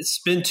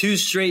 it's been 2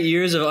 straight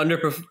years of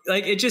underperforming.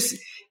 Like it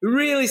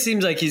really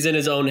seems like he's in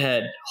his own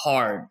head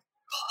hard.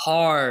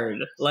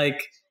 Like,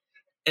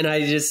 and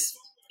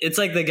it's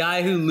like the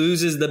guy who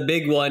loses the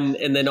big one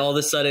and then all of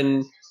a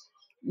sudden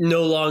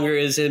no longer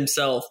is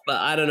himself. But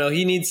I don't know.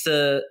 He needs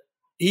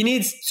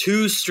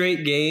 2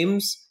 straight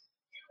games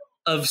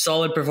of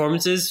solid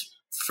performances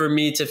for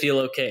me to feel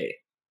okay.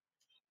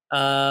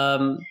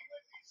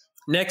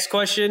 Next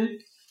question.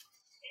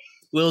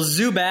 Will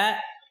Zubat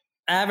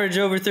average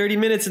over 30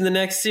 minutes in the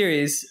next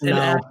series? And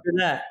after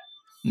that?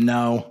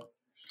 No.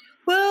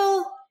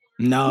 Well,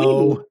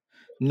 no.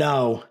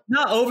 No.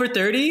 Not over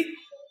 30?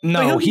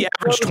 No, he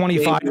averaged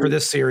 25 for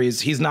this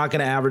series. He's not going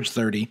to average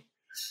 30.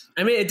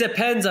 I mean, it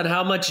depends on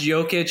how much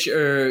Jokic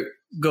or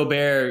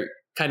Gobert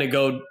kind of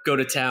go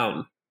to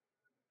town.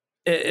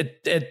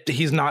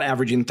 He's not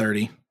averaging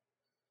 30.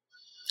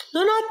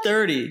 No, not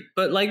 30,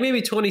 but like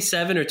maybe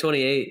 27 or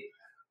 28.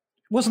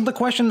 Wasn't the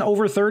question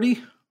over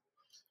 30?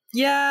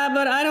 Yeah,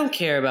 but I don't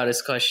care about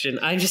his question.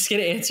 I'm just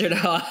going to answer it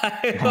how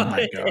I want. Oh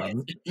my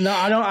God. No,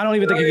 I don't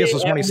even think he gets to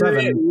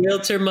 27.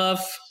 Realtor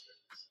Muff.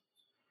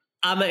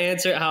 I'm going to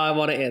answer it how I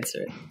want to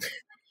answer it.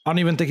 I don't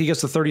even think he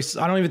gets to 30.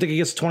 I don't even think he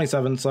gets to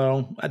 27.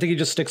 So I think he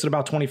just sticks at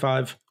about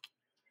 25.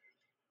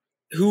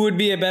 Who would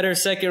be a better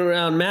second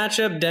round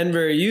matchup?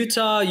 Denver or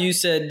Utah? You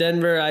said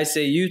Denver. I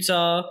say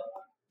Utah.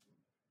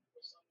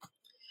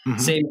 Mm-hmm.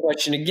 Same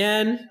question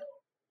again.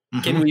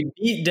 Mm-hmm. Can we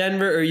beat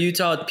Denver or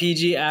Utah with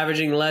PG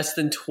averaging less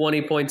than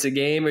 20 points a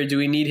game, or do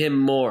we need him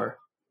more?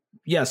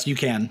 Yes, you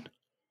can.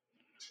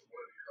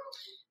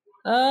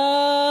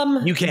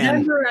 You can.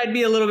 Denver, I'd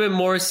be a little bit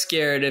more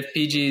scared if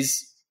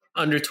PG's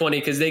under 20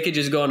 because they could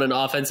just go on an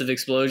offensive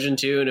explosion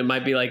too, and it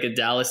might be like a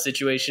Dallas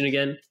situation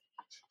again.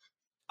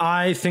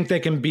 I think they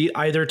can beat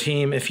either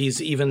team if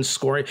he's even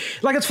scoring.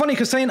 Like, it's funny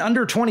because saying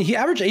under 20, he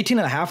averaged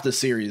 18.5 this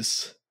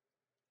series.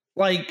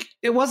 Like,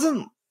 it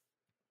wasn't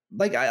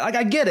like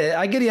I get it.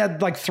 I get he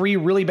had like 3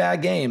 really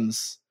bad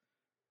games,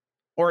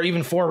 or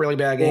even 4 really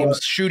bad games,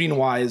 shooting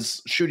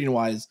wise.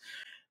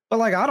 But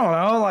like, I don't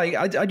know. Like,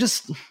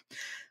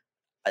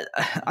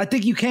 I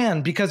think you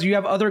can because you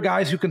have other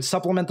guys who can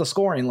supplement the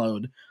scoring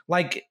load.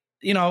 Like,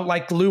 you know,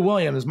 like Lou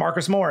Williams,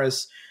 Marcus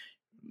Morris,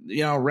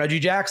 you know, Reggie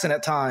Jackson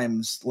at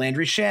times,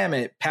 Landry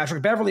Shamet,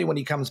 Patrick Beverley when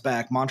he comes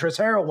back,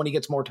 Montrezl Harrell when he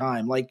gets more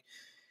time. Like,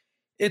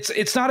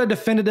 it's not a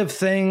definitive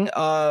thing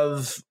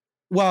of,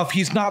 well, if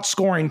he's not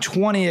scoring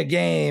 20 a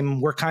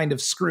game, we're kind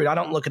of screwed. I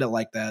don't look at it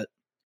like that.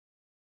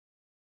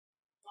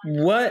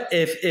 What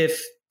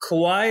if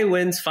Kawhi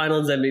wins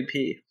Finals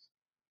MVP?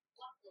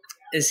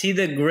 Is he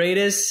the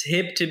greatest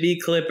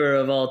hip-to-be Clipper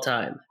of all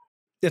time?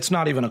 It's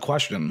not even a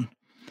question.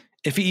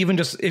 If he even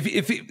just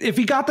if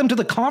he got them to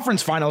the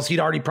conference finals, he'd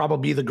already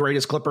probably be the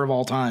greatest Clipper of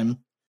all time.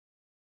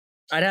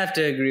 I'd have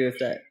to agree with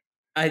that.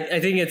 I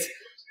think it's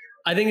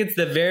I think it's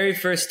the very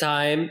first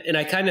time, and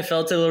I kind of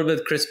felt it a little bit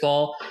with Chris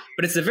Paul,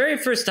 but it's the very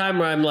first time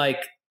where I'm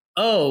like,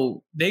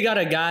 oh, they got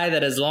a guy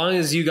that as long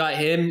as you got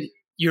him,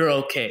 you're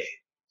okay.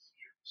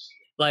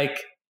 Like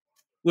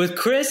with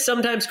Chris,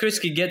 sometimes Chris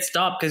could get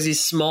stopped because he's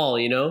small,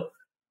 you know?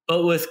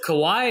 But with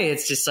Kawhi,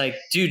 it's just like,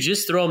 dude,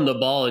 just throw him the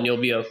ball and you'll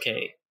be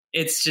okay.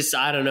 It's just,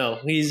 I don't know.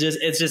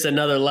 It's just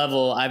another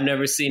level. I've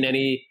never seen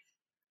any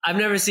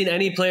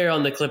player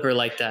on the Clipper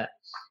like that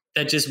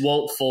just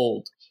won't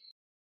fold.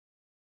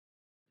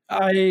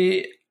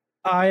 I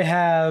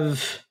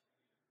have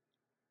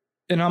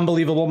an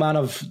unbelievable amount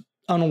of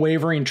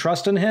unwavering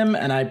trust in him,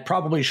 and I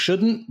probably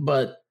shouldn't,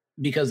 but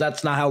because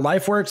that's not how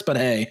life works, but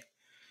hey.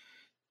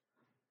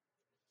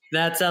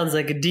 That sounds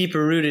like a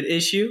deeper rooted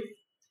issue.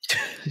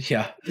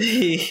 Yeah.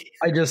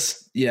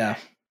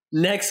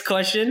 Next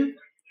question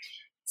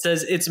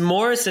says, it's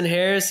Morris and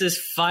Harris's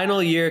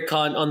final year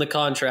on the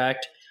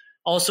contract.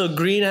 Also,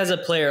 Green has a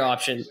player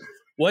option.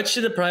 What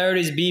should the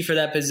priorities be for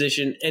that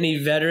position? Any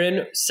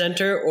veteran,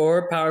 center,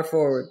 or power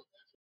forward?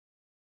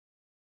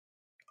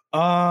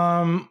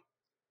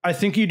 I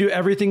think you do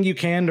everything you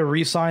can to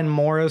re-sign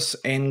Morris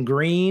and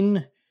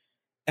Green,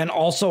 and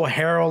also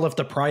Harrell if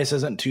the price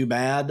isn't too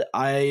bad.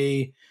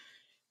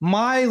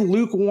 My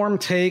lukewarm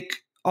take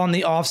on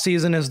the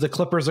offseason is the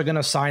Clippers are going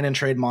to sign and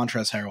trade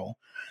Montrezl Harrell.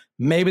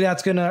 Maybe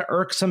that's going to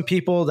irk some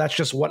people. That's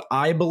just what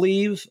I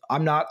believe.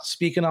 I'm not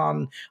speaking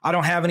on, I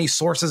don't have any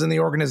sources in the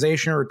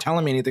organization or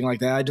telling me anything like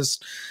that. I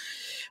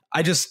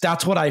just,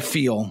 that's what I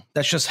feel.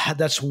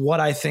 That's what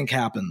I think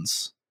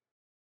happens.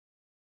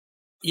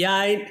 Yeah,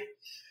 I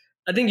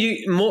think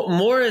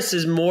Morris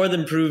has more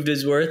than proved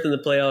his worth in the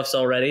playoffs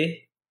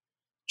already.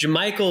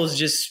 JaMychal is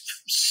just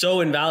so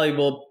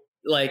invaluable.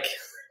 Like,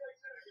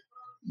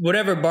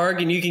 whatever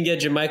bargain you can get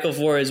JaMychal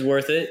for is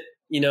worth it,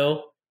 you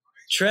know?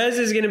 Trez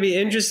is going to be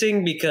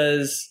interesting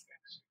because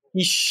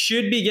he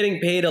should be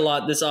getting paid a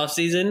lot this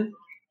offseason.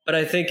 But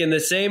I think in the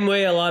same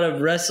way a lot of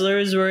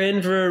wrestlers were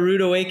in for a rude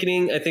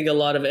awakening, I think a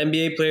lot of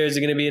NBA players are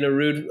going to be in a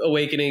rude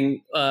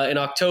awakening in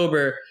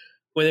October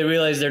when they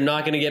realize they're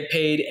not going to get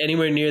paid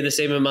anywhere near the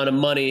same amount of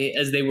money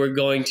as they were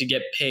going to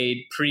get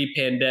paid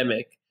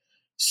pre-pandemic.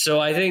 So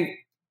I think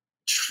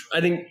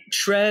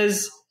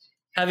Trez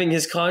having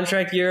his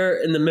contract year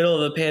in the middle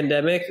of a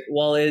pandemic,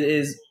 while it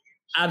is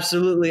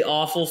absolutely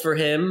awful for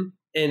him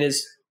and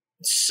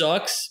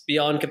sucks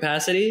beyond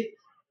capacity,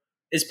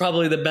 is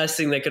probably the best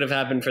thing that could have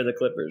happened for the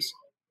Clippers.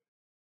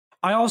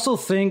 I also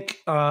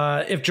think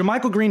if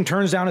JaMychal Green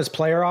turns down his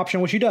player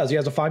option, which he does, he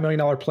has a $5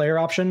 million player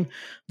option,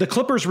 the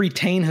Clippers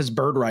retain his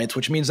bird rights,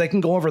 which means they can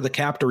go over the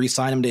cap to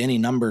re-sign him to any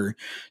number.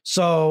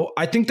 So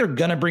I think they're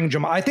going to bring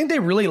I think they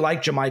really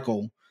like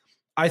JaMychal.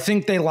 I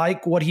think they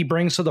like what he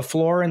brings to the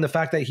floor and the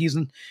fact that he's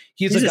a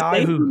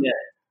guy who...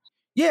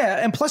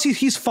 Yeah, and plus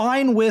he's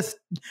fine with,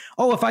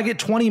 if I get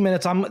 20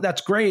 minutes,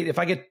 that's great. If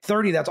I get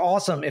 30, that's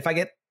awesome. If I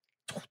get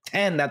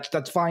 10,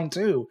 that's fine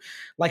too.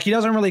 Like, he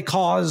doesn't really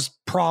cause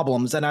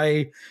problems. And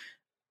I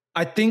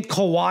think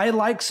Kawhi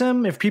likes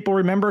him. If people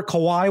remember,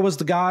 Kawhi was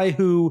the guy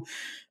who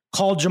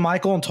called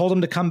JaMychal and told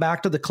him to come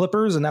back to the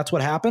Clippers, and that's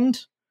what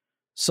happened.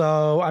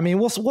 So, I mean,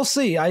 we'll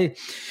see.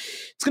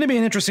 It's going to be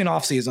an interesting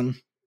offseason.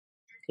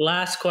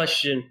 Last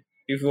question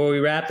before we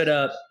wrap it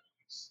up.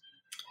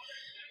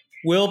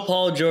 Will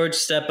Paul George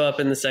step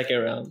up in the second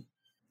round?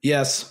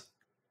 Yes.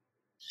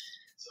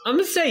 I'm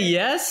going to say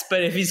yes,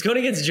 but if he's going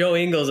against Joe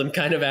Ingles, I'm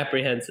kind of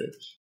apprehensive.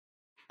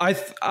 I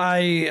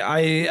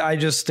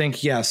just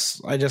think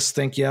yes.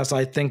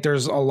 I think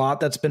there's a lot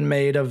that's been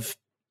made of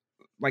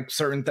like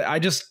certain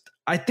things.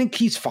 I think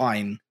he's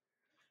fine.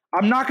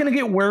 I'm not going to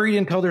get worried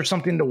until there's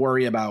something to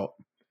worry about.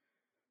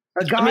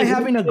 A guy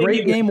having a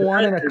great game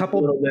one and a couple.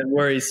 A little bit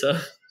worrisome.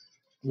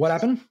 What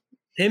happened?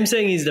 Him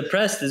saying he's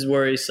depressed is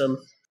worrisome.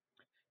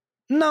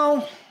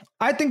 No,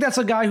 I think that's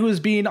a guy who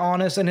is being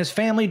honest, and his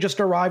family just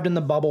arrived in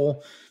the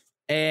bubble,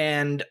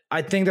 and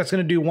I think that's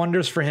going to do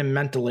wonders for him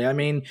mentally. I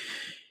mean,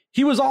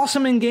 he was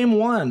awesome in game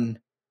one.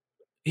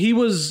 He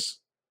was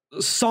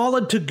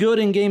solid to good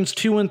in games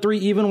 2 and 3,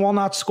 even while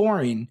not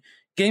scoring.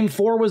 Game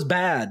 4 was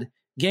bad.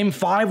 Game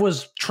 5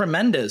 was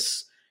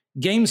tremendous.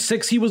 Game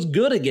 6, he was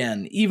good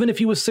again, even if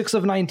he was 6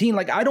 of 19.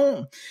 Like, I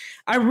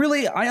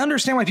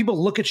understand why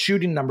people look at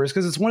shooting numbers,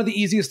 because it's one of the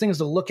easiest things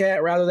to look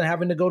at rather than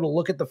having to go to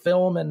look at the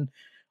film and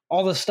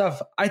all this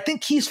stuff. I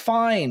think he's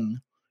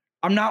fine.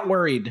 I'm not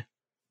worried.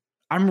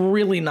 I'm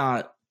really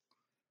not.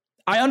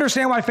 I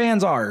understand why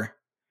fans are.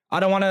 I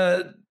don't want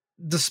to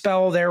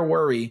dispel their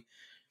worry.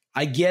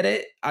 I get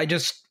it. I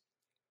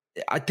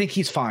think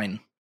he's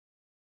fine.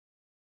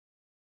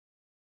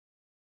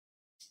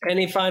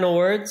 Any final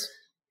words?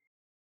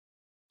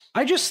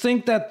 I just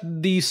think that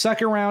the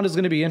second round is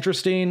going to be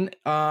interesting.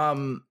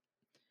 I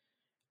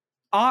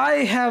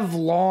have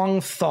long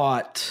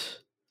thought,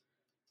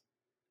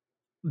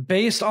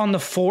 based on the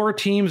 4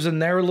 teams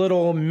and their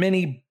little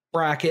mini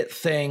bracket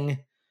thing,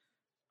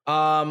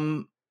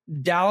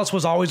 Dallas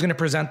was always going to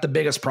present the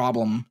biggest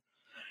problem.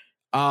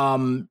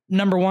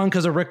 Number one,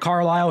 because of Rick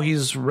Carlisle,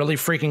 he's really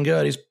freaking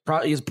good.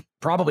 He's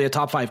probably a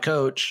top 5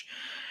 coach.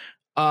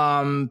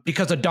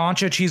 Because of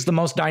Doncic, he's the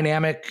most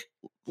dynamic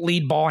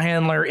lead ball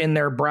handler in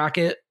their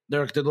bracket.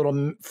 They're the little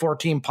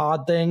 4-team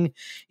pod thing,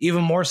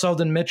 even more so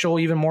than Mitchell,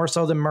 even more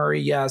so than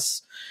Murray.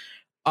 Yes.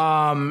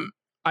 I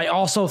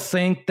also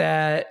think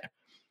that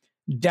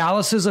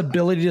Dallas's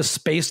ability to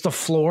space the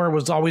floor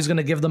was always going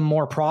to give them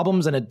more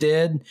problems, and it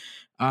did.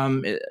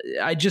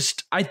 I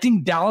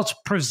think Dallas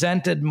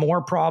presented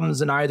more problems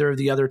than either of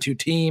the other two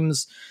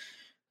teams.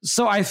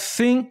 So I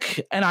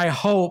think, and I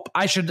hope,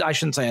 I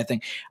shouldn't say I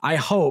think, I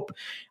hope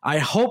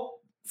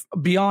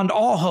beyond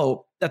all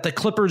hope that the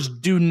Clippers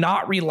do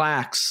not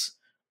relax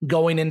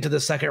going into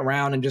the second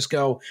round and just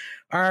go,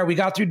 all right, we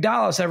got through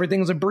Dallas,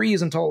 everything's a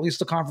breeze until at least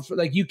the conference.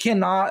 Like, you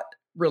cannot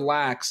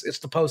relax. It's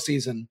the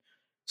postseason.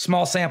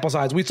 Small sample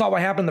size. We saw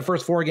what happened in the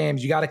first 4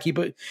 games. You got to keep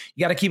it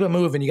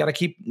moving. You got to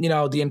keep,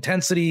 the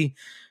intensity,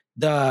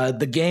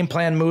 the game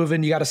plan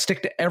moving. You got to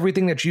stick to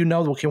everything that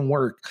can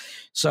work.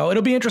 So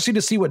it'll be interesting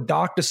to see what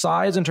Doc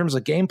decides in terms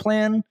of game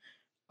plan.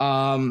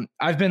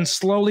 I've been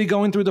slowly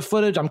going through the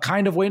footage. I'm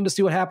kind of waiting to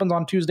see what happens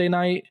on Tuesday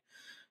night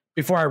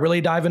before I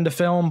really dive into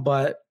film.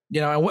 But,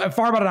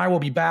 Farbod and I will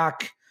be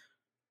back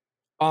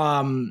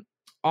on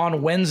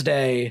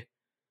Wednesday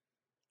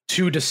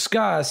to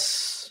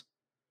discuss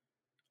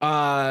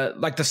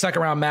the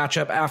second round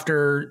matchup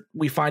after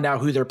we find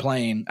out who they're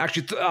playing.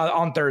 Actually,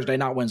 on Thursday,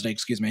 not Wednesday,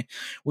 excuse me.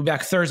 We'll be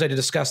back Thursday to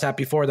discuss that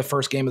before the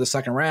first game of the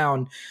second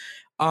round.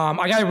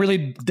 I got to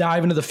really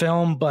dive into the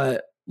film,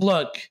 but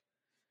look,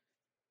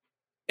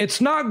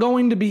 it's not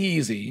going to be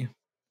easy,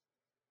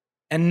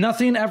 and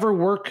nothing ever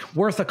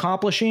worth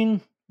accomplishing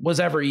was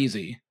ever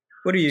easy.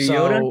 What are you,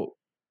 Yoda?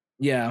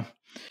 Yeah.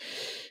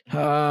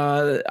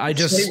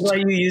 That's why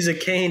you use a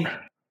cane.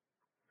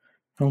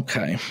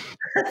 Okay.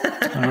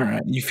 All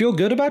right. You feel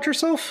good about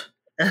yourself?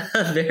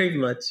 Very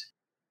much.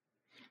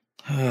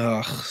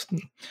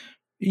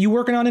 You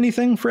working on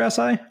anything for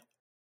SI?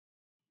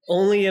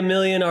 Only 1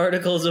 million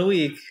articles a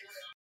week.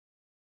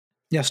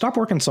 Yeah, stop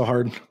working so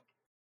hard.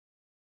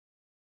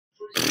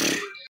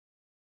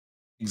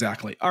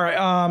 Exactly. All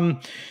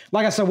right.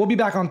 Like I said, we'll be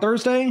back on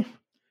Thursday.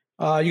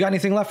 You got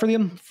anything left for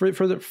them? For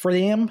the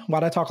AM?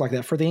 Why'd I talk like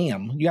that? For the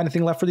AM. You got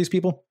anything left for these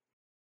people?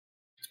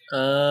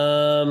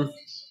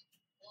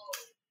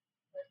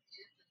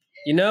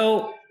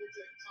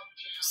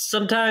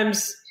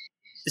 Sometimes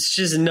it's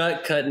just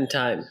nut cutting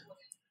time.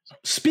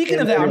 Speaking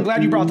of that, I'm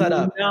glad you brought that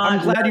up.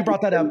 I'm glad you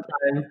brought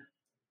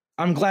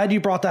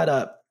that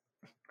up.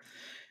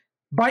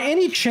 By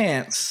any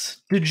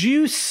chance, did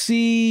you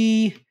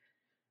see,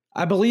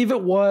 I believe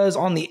it was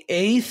on the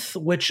 8th,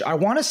 which I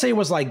want to say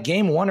was like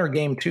game 1 or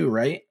game 2,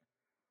 right?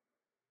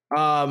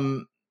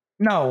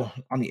 No,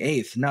 on the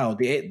 8th. No,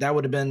 the 8th, that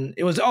would have been,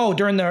 it was,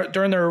 during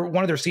their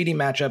one of their seeding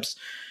matchups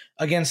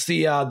against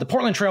the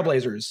Portland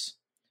Trailblazers.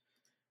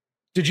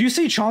 Did you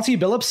see Chauncey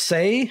Billups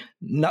say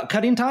nut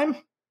cutting time?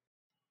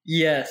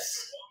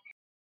 Yes.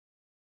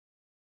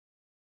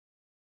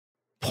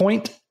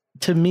 Point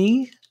to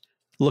me.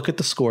 Look at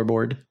the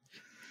scoreboard.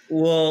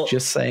 Well,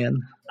 just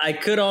saying. I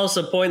could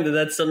also point that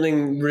that's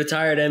something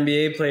retired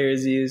NBA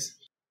players use.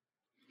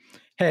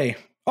 Hey.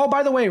 Oh,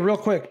 by the way, real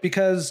quick,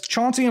 because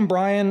Chauncey and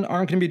Brian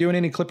aren't going to be doing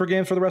any Clipper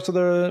games for the rest of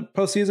the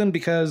postseason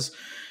because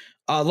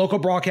local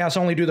broadcasts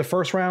only do the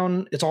first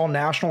round. It's all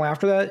national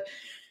after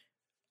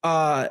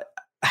that.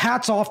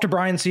 Hats off to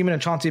Brian Seaman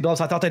and Chauncey Billups.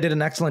 I thought they did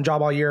an excellent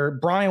job all year.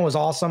 Brian was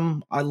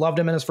awesome. I loved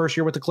him in his first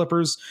year with the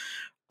Clippers.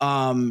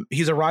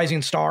 He's a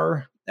rising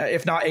star,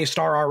 if not a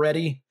star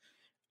already.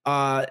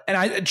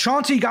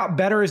 Chauncey got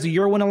better as the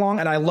year went along,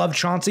 and I loved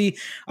Chauncey.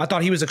 I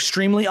thought he was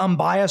extremely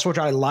unbiased, which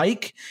I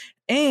like.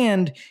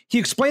 And he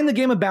explained the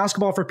game of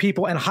basketball for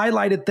people and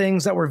highlighted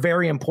things that were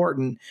very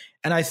important.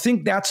 And I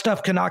think that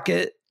stuff cannot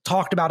get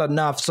talked about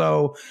enough.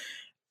 So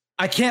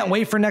I can't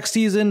wait for next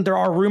season. There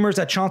are rumors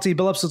that Chauncey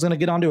Billups is going to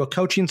get onto a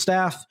coaching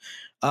staff,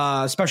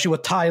 especially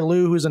with Ty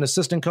Lue, who's an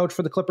assistant coach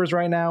for the Clippers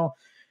right now.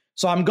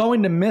 So I'm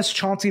going to miss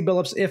Chauncey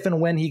Billups if and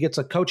when he gets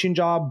a coaching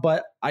job,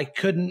 but I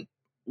couldn't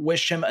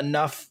wish him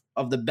enough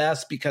of the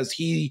best because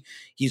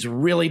he's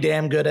really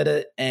damn good at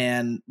it.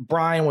 And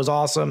Brian was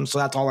awesome. So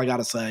that's all I got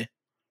to say.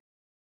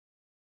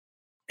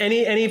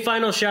 Any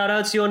final shout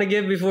outs you want to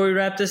give before we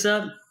wrap this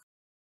up?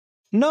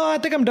 No, I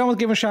think I'm done with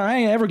giving a shout out. I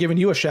ain't ever given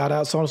you a shout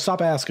out, so I'll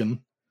stop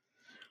asking.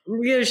 I'm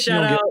going to give a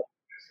shout out.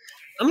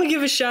 I'm going to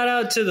give a shout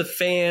out to the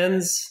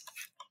fans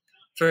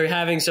for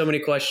having so many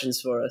questions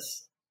for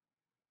us.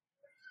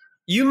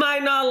 You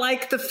might not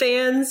like the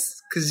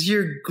fans because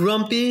you're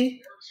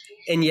grumpy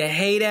and you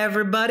hate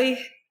everybody,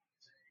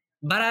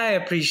 but I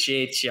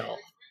appreciate y'all.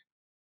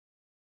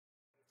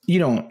 You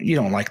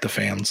don't like the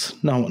fans.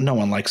 No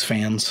one likes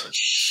fans.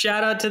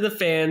 Shout out to the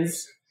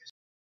fans.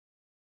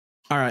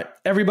 All right,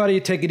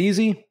 everybody, take it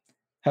easy.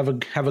 Have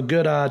a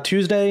good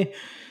Tuesday.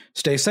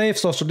 Stay safe,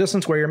 social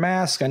distance, wear your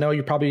mask. I know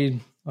you're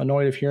probably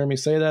annoyed of hearing me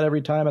say that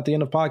every time at the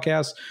end of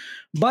podcasts,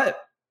 but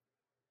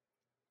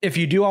if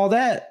you do all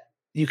that,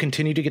 you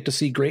continue to get to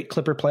see great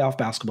Clipper playoff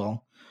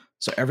basketball.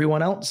 So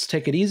everyone else,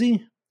 take it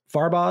easy.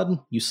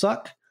 Farbod, you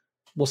suck.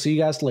 We'll see you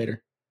guys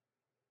later.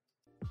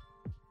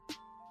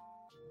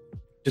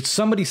 Did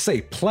somebody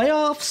say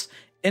playoffs?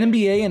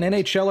 NBA and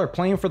NHL are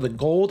playing for the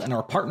gold, and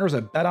our partners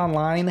at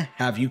BetOnline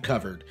have you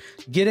covered.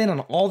 Get in on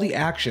all the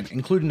action,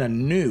 including a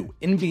new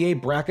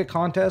NBA bracket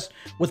contest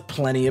with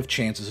plenty of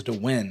chances to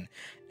win.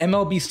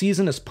 MLB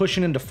season is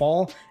pushing into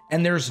fall,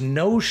 and there's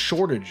no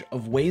shortage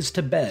of ways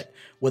to bet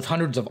with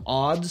hundreds of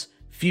odds,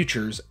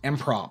 futures, and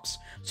props.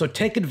 So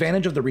take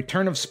advantage of the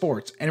return of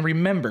sports, and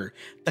remember,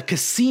 the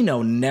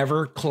casino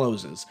never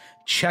closes.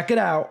 Check it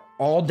out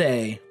all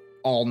day,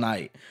 all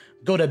night.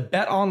 Go to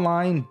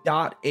betonline.ag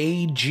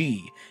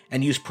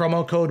and use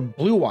promo code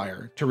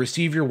BLUEWIRE to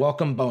receive your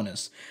welcome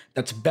bonus.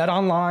 That's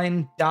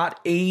betonline.ag,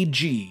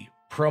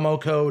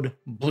 promo code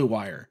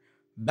BLUEWIRE.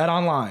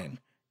 BetOnline,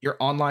 your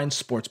online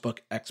sportsbook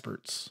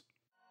experts.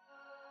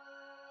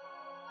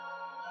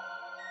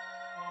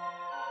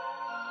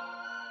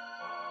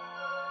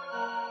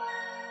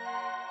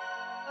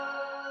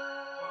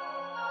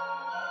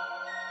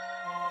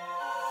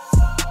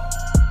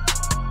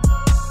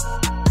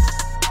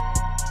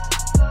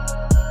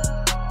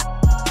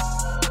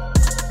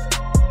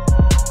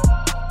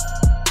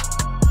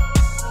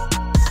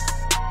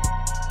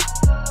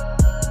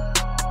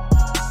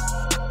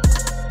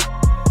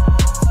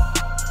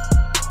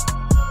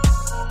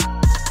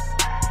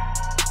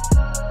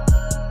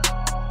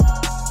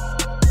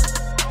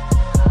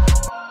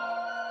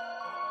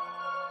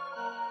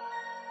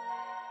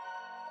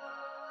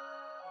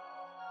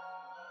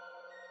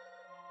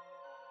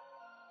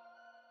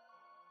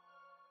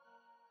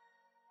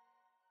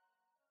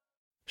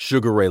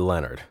 Sugar Ray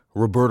Leonard,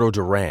 Roberto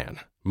Duran,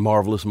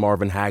 Marvelous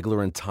Marvin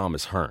Hagler, and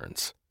Thomas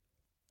Hearns.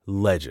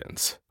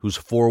 Legends, whose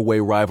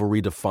four-way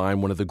rivalry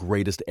defined one of the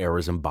greatest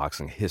eras in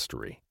boxing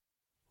history.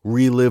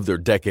 Relive their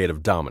decade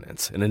of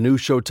dominance in a new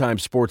Showtime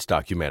sports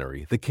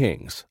documentary, The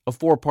Kings, a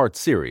 4-part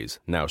series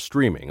now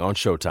streaming on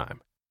Showtime.